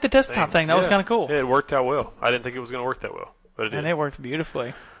 I like the desktop thing. That was kind of cool. Yeah, it worked out well. I didn't think it was going to work that well, but it did. And it worked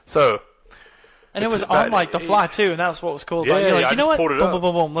beautifully. So. And it was on like the fly too, and that was what was cool about it. You're like, you know what? Boom, boom,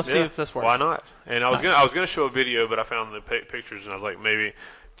 boom, boom. Let's see if this works. Why not? And I was gonna show a video, but I found the pictures, and I was like, maybe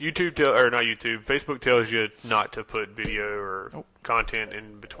Facebook tells you not to put video or content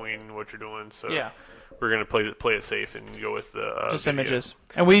in between what you're doing. So we're going to play it safe and go with the just video. images.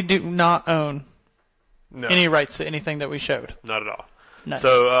 And we do not own No, any rights to anything that we showed. not at all. No.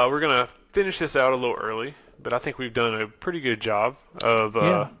 So we're going to finish this out a little early, but I think we've done a pretty good job of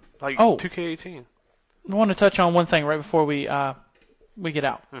Yeah. 2K18. I want to touch on one thing right before we get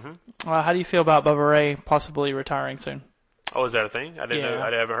out. Mm-hmm. How do you feel about Bubba Ray possibly retiring soon? Oh, is that a thing? I didn't know. Yeah.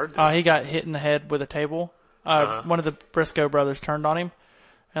 I haven't heard that. He got hit in the head with a table. One of the Briscoe brothers turned on him,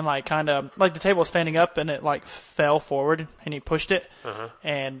 and the table was standing up, and it fell forward, and he pushed it,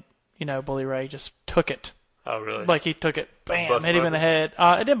 and Bully Ray just took it. Oh, really? He took it, bam, Bust hit him in the head.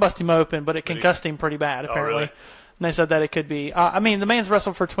 It didn't bust him open, but it concussed him pretty bad, apparently. really? And they said that it could be. The man's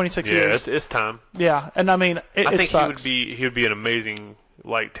wrestled for 26 years. Yeah, it's time. Yeah, and I think sucks. he would be an amazing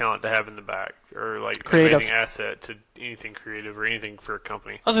talent to have in the back, or an Creative. amazing asset to anything creative or anything for a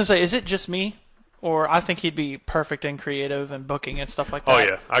company. I was gonna say, is it just me, or I think he'd be perfect in creative and booking and stuff like that? Oh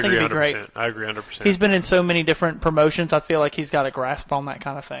yeah, I agree think he'd be 100%. great. I agree 100%. He's been in so many different promotions. I feel like he's got a grasp on that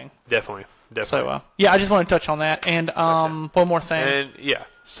kind of thing. Definitely. So I just want to touch on that. And one more thing. And yeah,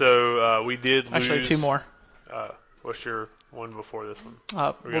 so we did lose. Actually, two more. What's your one before this one?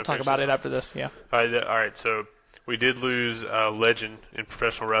 We'll talk about it after this. Yeah. All right. So we did lose a legend in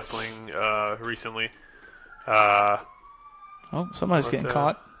professional wrestling recently. Somebody's getting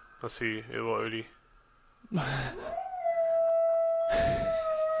caught. Let's see, Odie.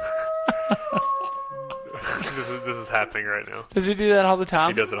 This is happening right now. Does he do that all the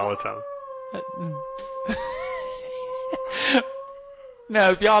time? He does it all the time.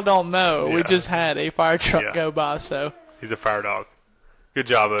 No, if y'all don't know, we Yeah. just had a fire truck go by. So He's a fire dog. Good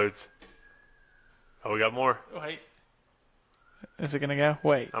job, Odes. Oh, we got more. wait, is it gonna go?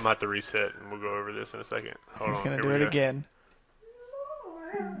 Wait, I'm about to reset, and we'll go over this in a second. Hold he's on. gonna Here do we it go. again.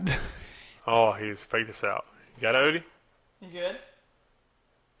 Oh, he's faked us out. You got it, Odie? You good?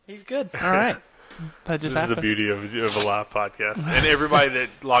 He's good. All right. That just This happened. is the beauty of a live podcast. And everybody that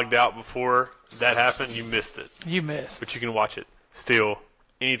logged out before that happened, you missed it. You missed. But you can watch it still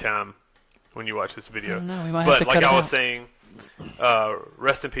anytime when you watch this video. No, we might have But to like cut it I was out. saying,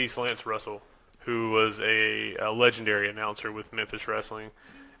 rest in peace, Lance Russell, who was a legendary announcer with Memphis Wrestling.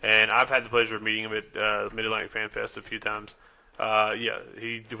 And I've had the pleasure of meeting him at Mid-Atlantic Fan Fest a few times.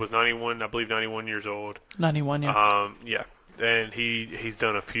 He was 91, I believe 91 years old. 91, yeah. And he's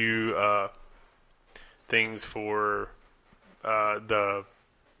done a few things for the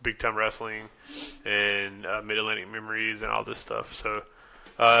Big Time Wrestling and Mid-Atlantic Memories and all this stuff. So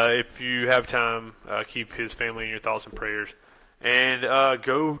if you have time, keep his family in your thoughts and prayers. And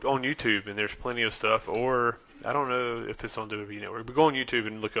go on YouTube, and there's plenty of stuff. Or I don't know if it's on WWE Network, but go on YouTube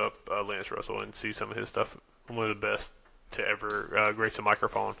and look up Lance Russell and see some of his stuff. One of the best to ever grace a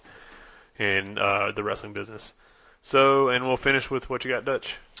microphone in the wrestling business. So, and we'll finish with what you got,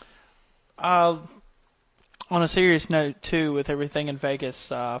 Dutch. On a serious note, too, with everything in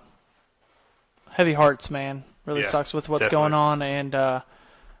Vegas, heavy hearts, man. Really sucks with what's going on. And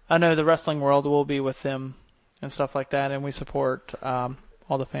I know the wrestling world will be with them and stuff like that, and we support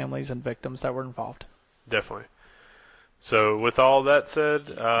all the families and victims that were involved. Definitely. So, with all that said,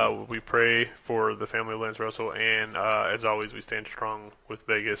 we pray for the family of Lance Russell, and as always, we stand strong with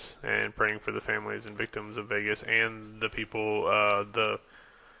Vegas and praying for the families and victims of Vegas and the people, the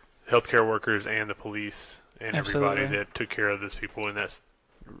healthcare workers and the police and everybody that took care of those people in that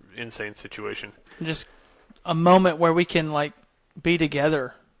insane situation. Just a moment where we can be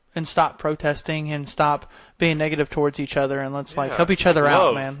together and stop protesting and stop being negative towards each other, and let's help each other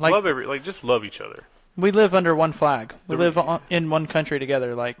out, man. Just love each other. We live under one flag. We live in one country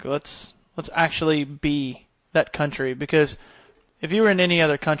together. Let's actually be that country, because if you were in any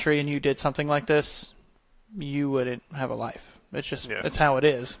other country and you did something like this, you wouldn't have a life. It's just it's how it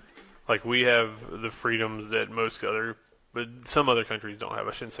is. We have the freedoms that but some other countries don't have.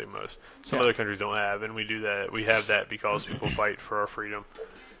 I shouldn't say most. Some other countries don't have, and we do that. We have that because people fight for our freedom,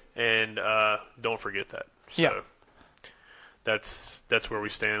 and don't forget that. So that's where we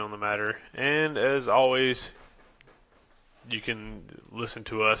stand on the matter. And as always, you can listen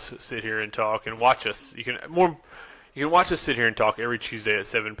to us sit here and talk and watch us. You can watch us sit here and talk every Tuesday at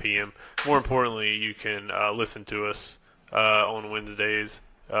 7 p.m. More importantly, you can listen to us on Wednesdays.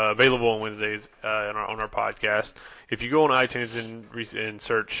 Available on Wednesdays on our podcast. If you go on iTunes and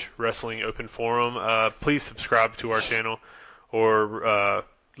search Wrestling Open Forum, please subscribe to our channel or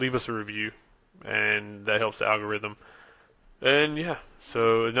leave us a review, and that helps the algorithm. And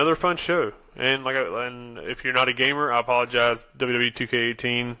so another fun show. And and if you're not a gamer, I apologize. WWE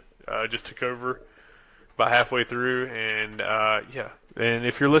 2K18 just took over about halfway through, and and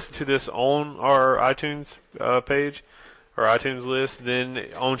if you're listening to this on our iTunes page, our iTunes list. Then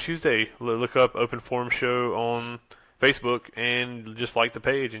on Tuesday, look up Open Forum Show on Facebook and just like the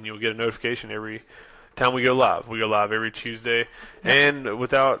page, and you'll get a notification every time we go live. We go live every Tuesday. And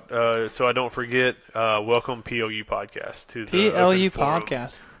so I don't forget, welcome PLU Podcast to the PLU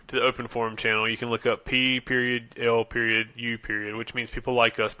Podcast. To the Open Forum channel. You can look up P.L.U. which means People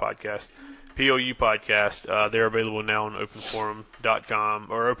Like Us Podcast. PLU Podcast. They're available now on openforum.com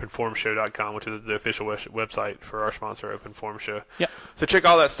or openforumshow.com, which is the official website for our sponsor, Open Forum Show. Yep. So check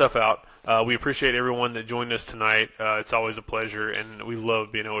all that stuff out. We appreciate everyone that joined us tonight. It's always a pleasure, and we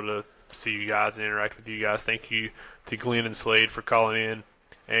love being able to see you guys and interact with you guys. Thank you to Glenn and Slade for calling in.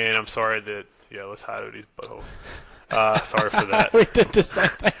 And I'm sorry that, let's hide Odie's butthole. Sorry for that. We did the same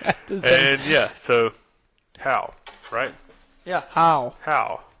thing. And so how, right? Yeah. How?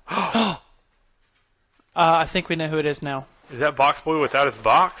 I think we know who it is now. Is that Box Boy without his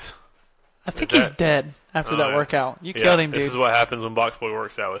box? I think he's dead after that workout. You killed him, dude. This is what happens when Box Boy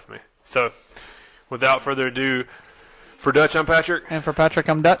works out with me. So, without further ado, for Dutch, I'm Patrick. And for Patrick,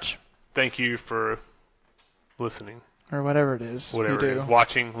 I'm Dutch. Thank you for listening. Or whatever it is. Whatever it is.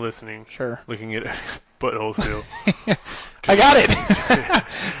 Watching, listening. Sure. Looking at his butthole still. I got it.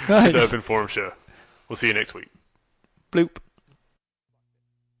 The Open Forum Show. We'll see you next week. Bloop.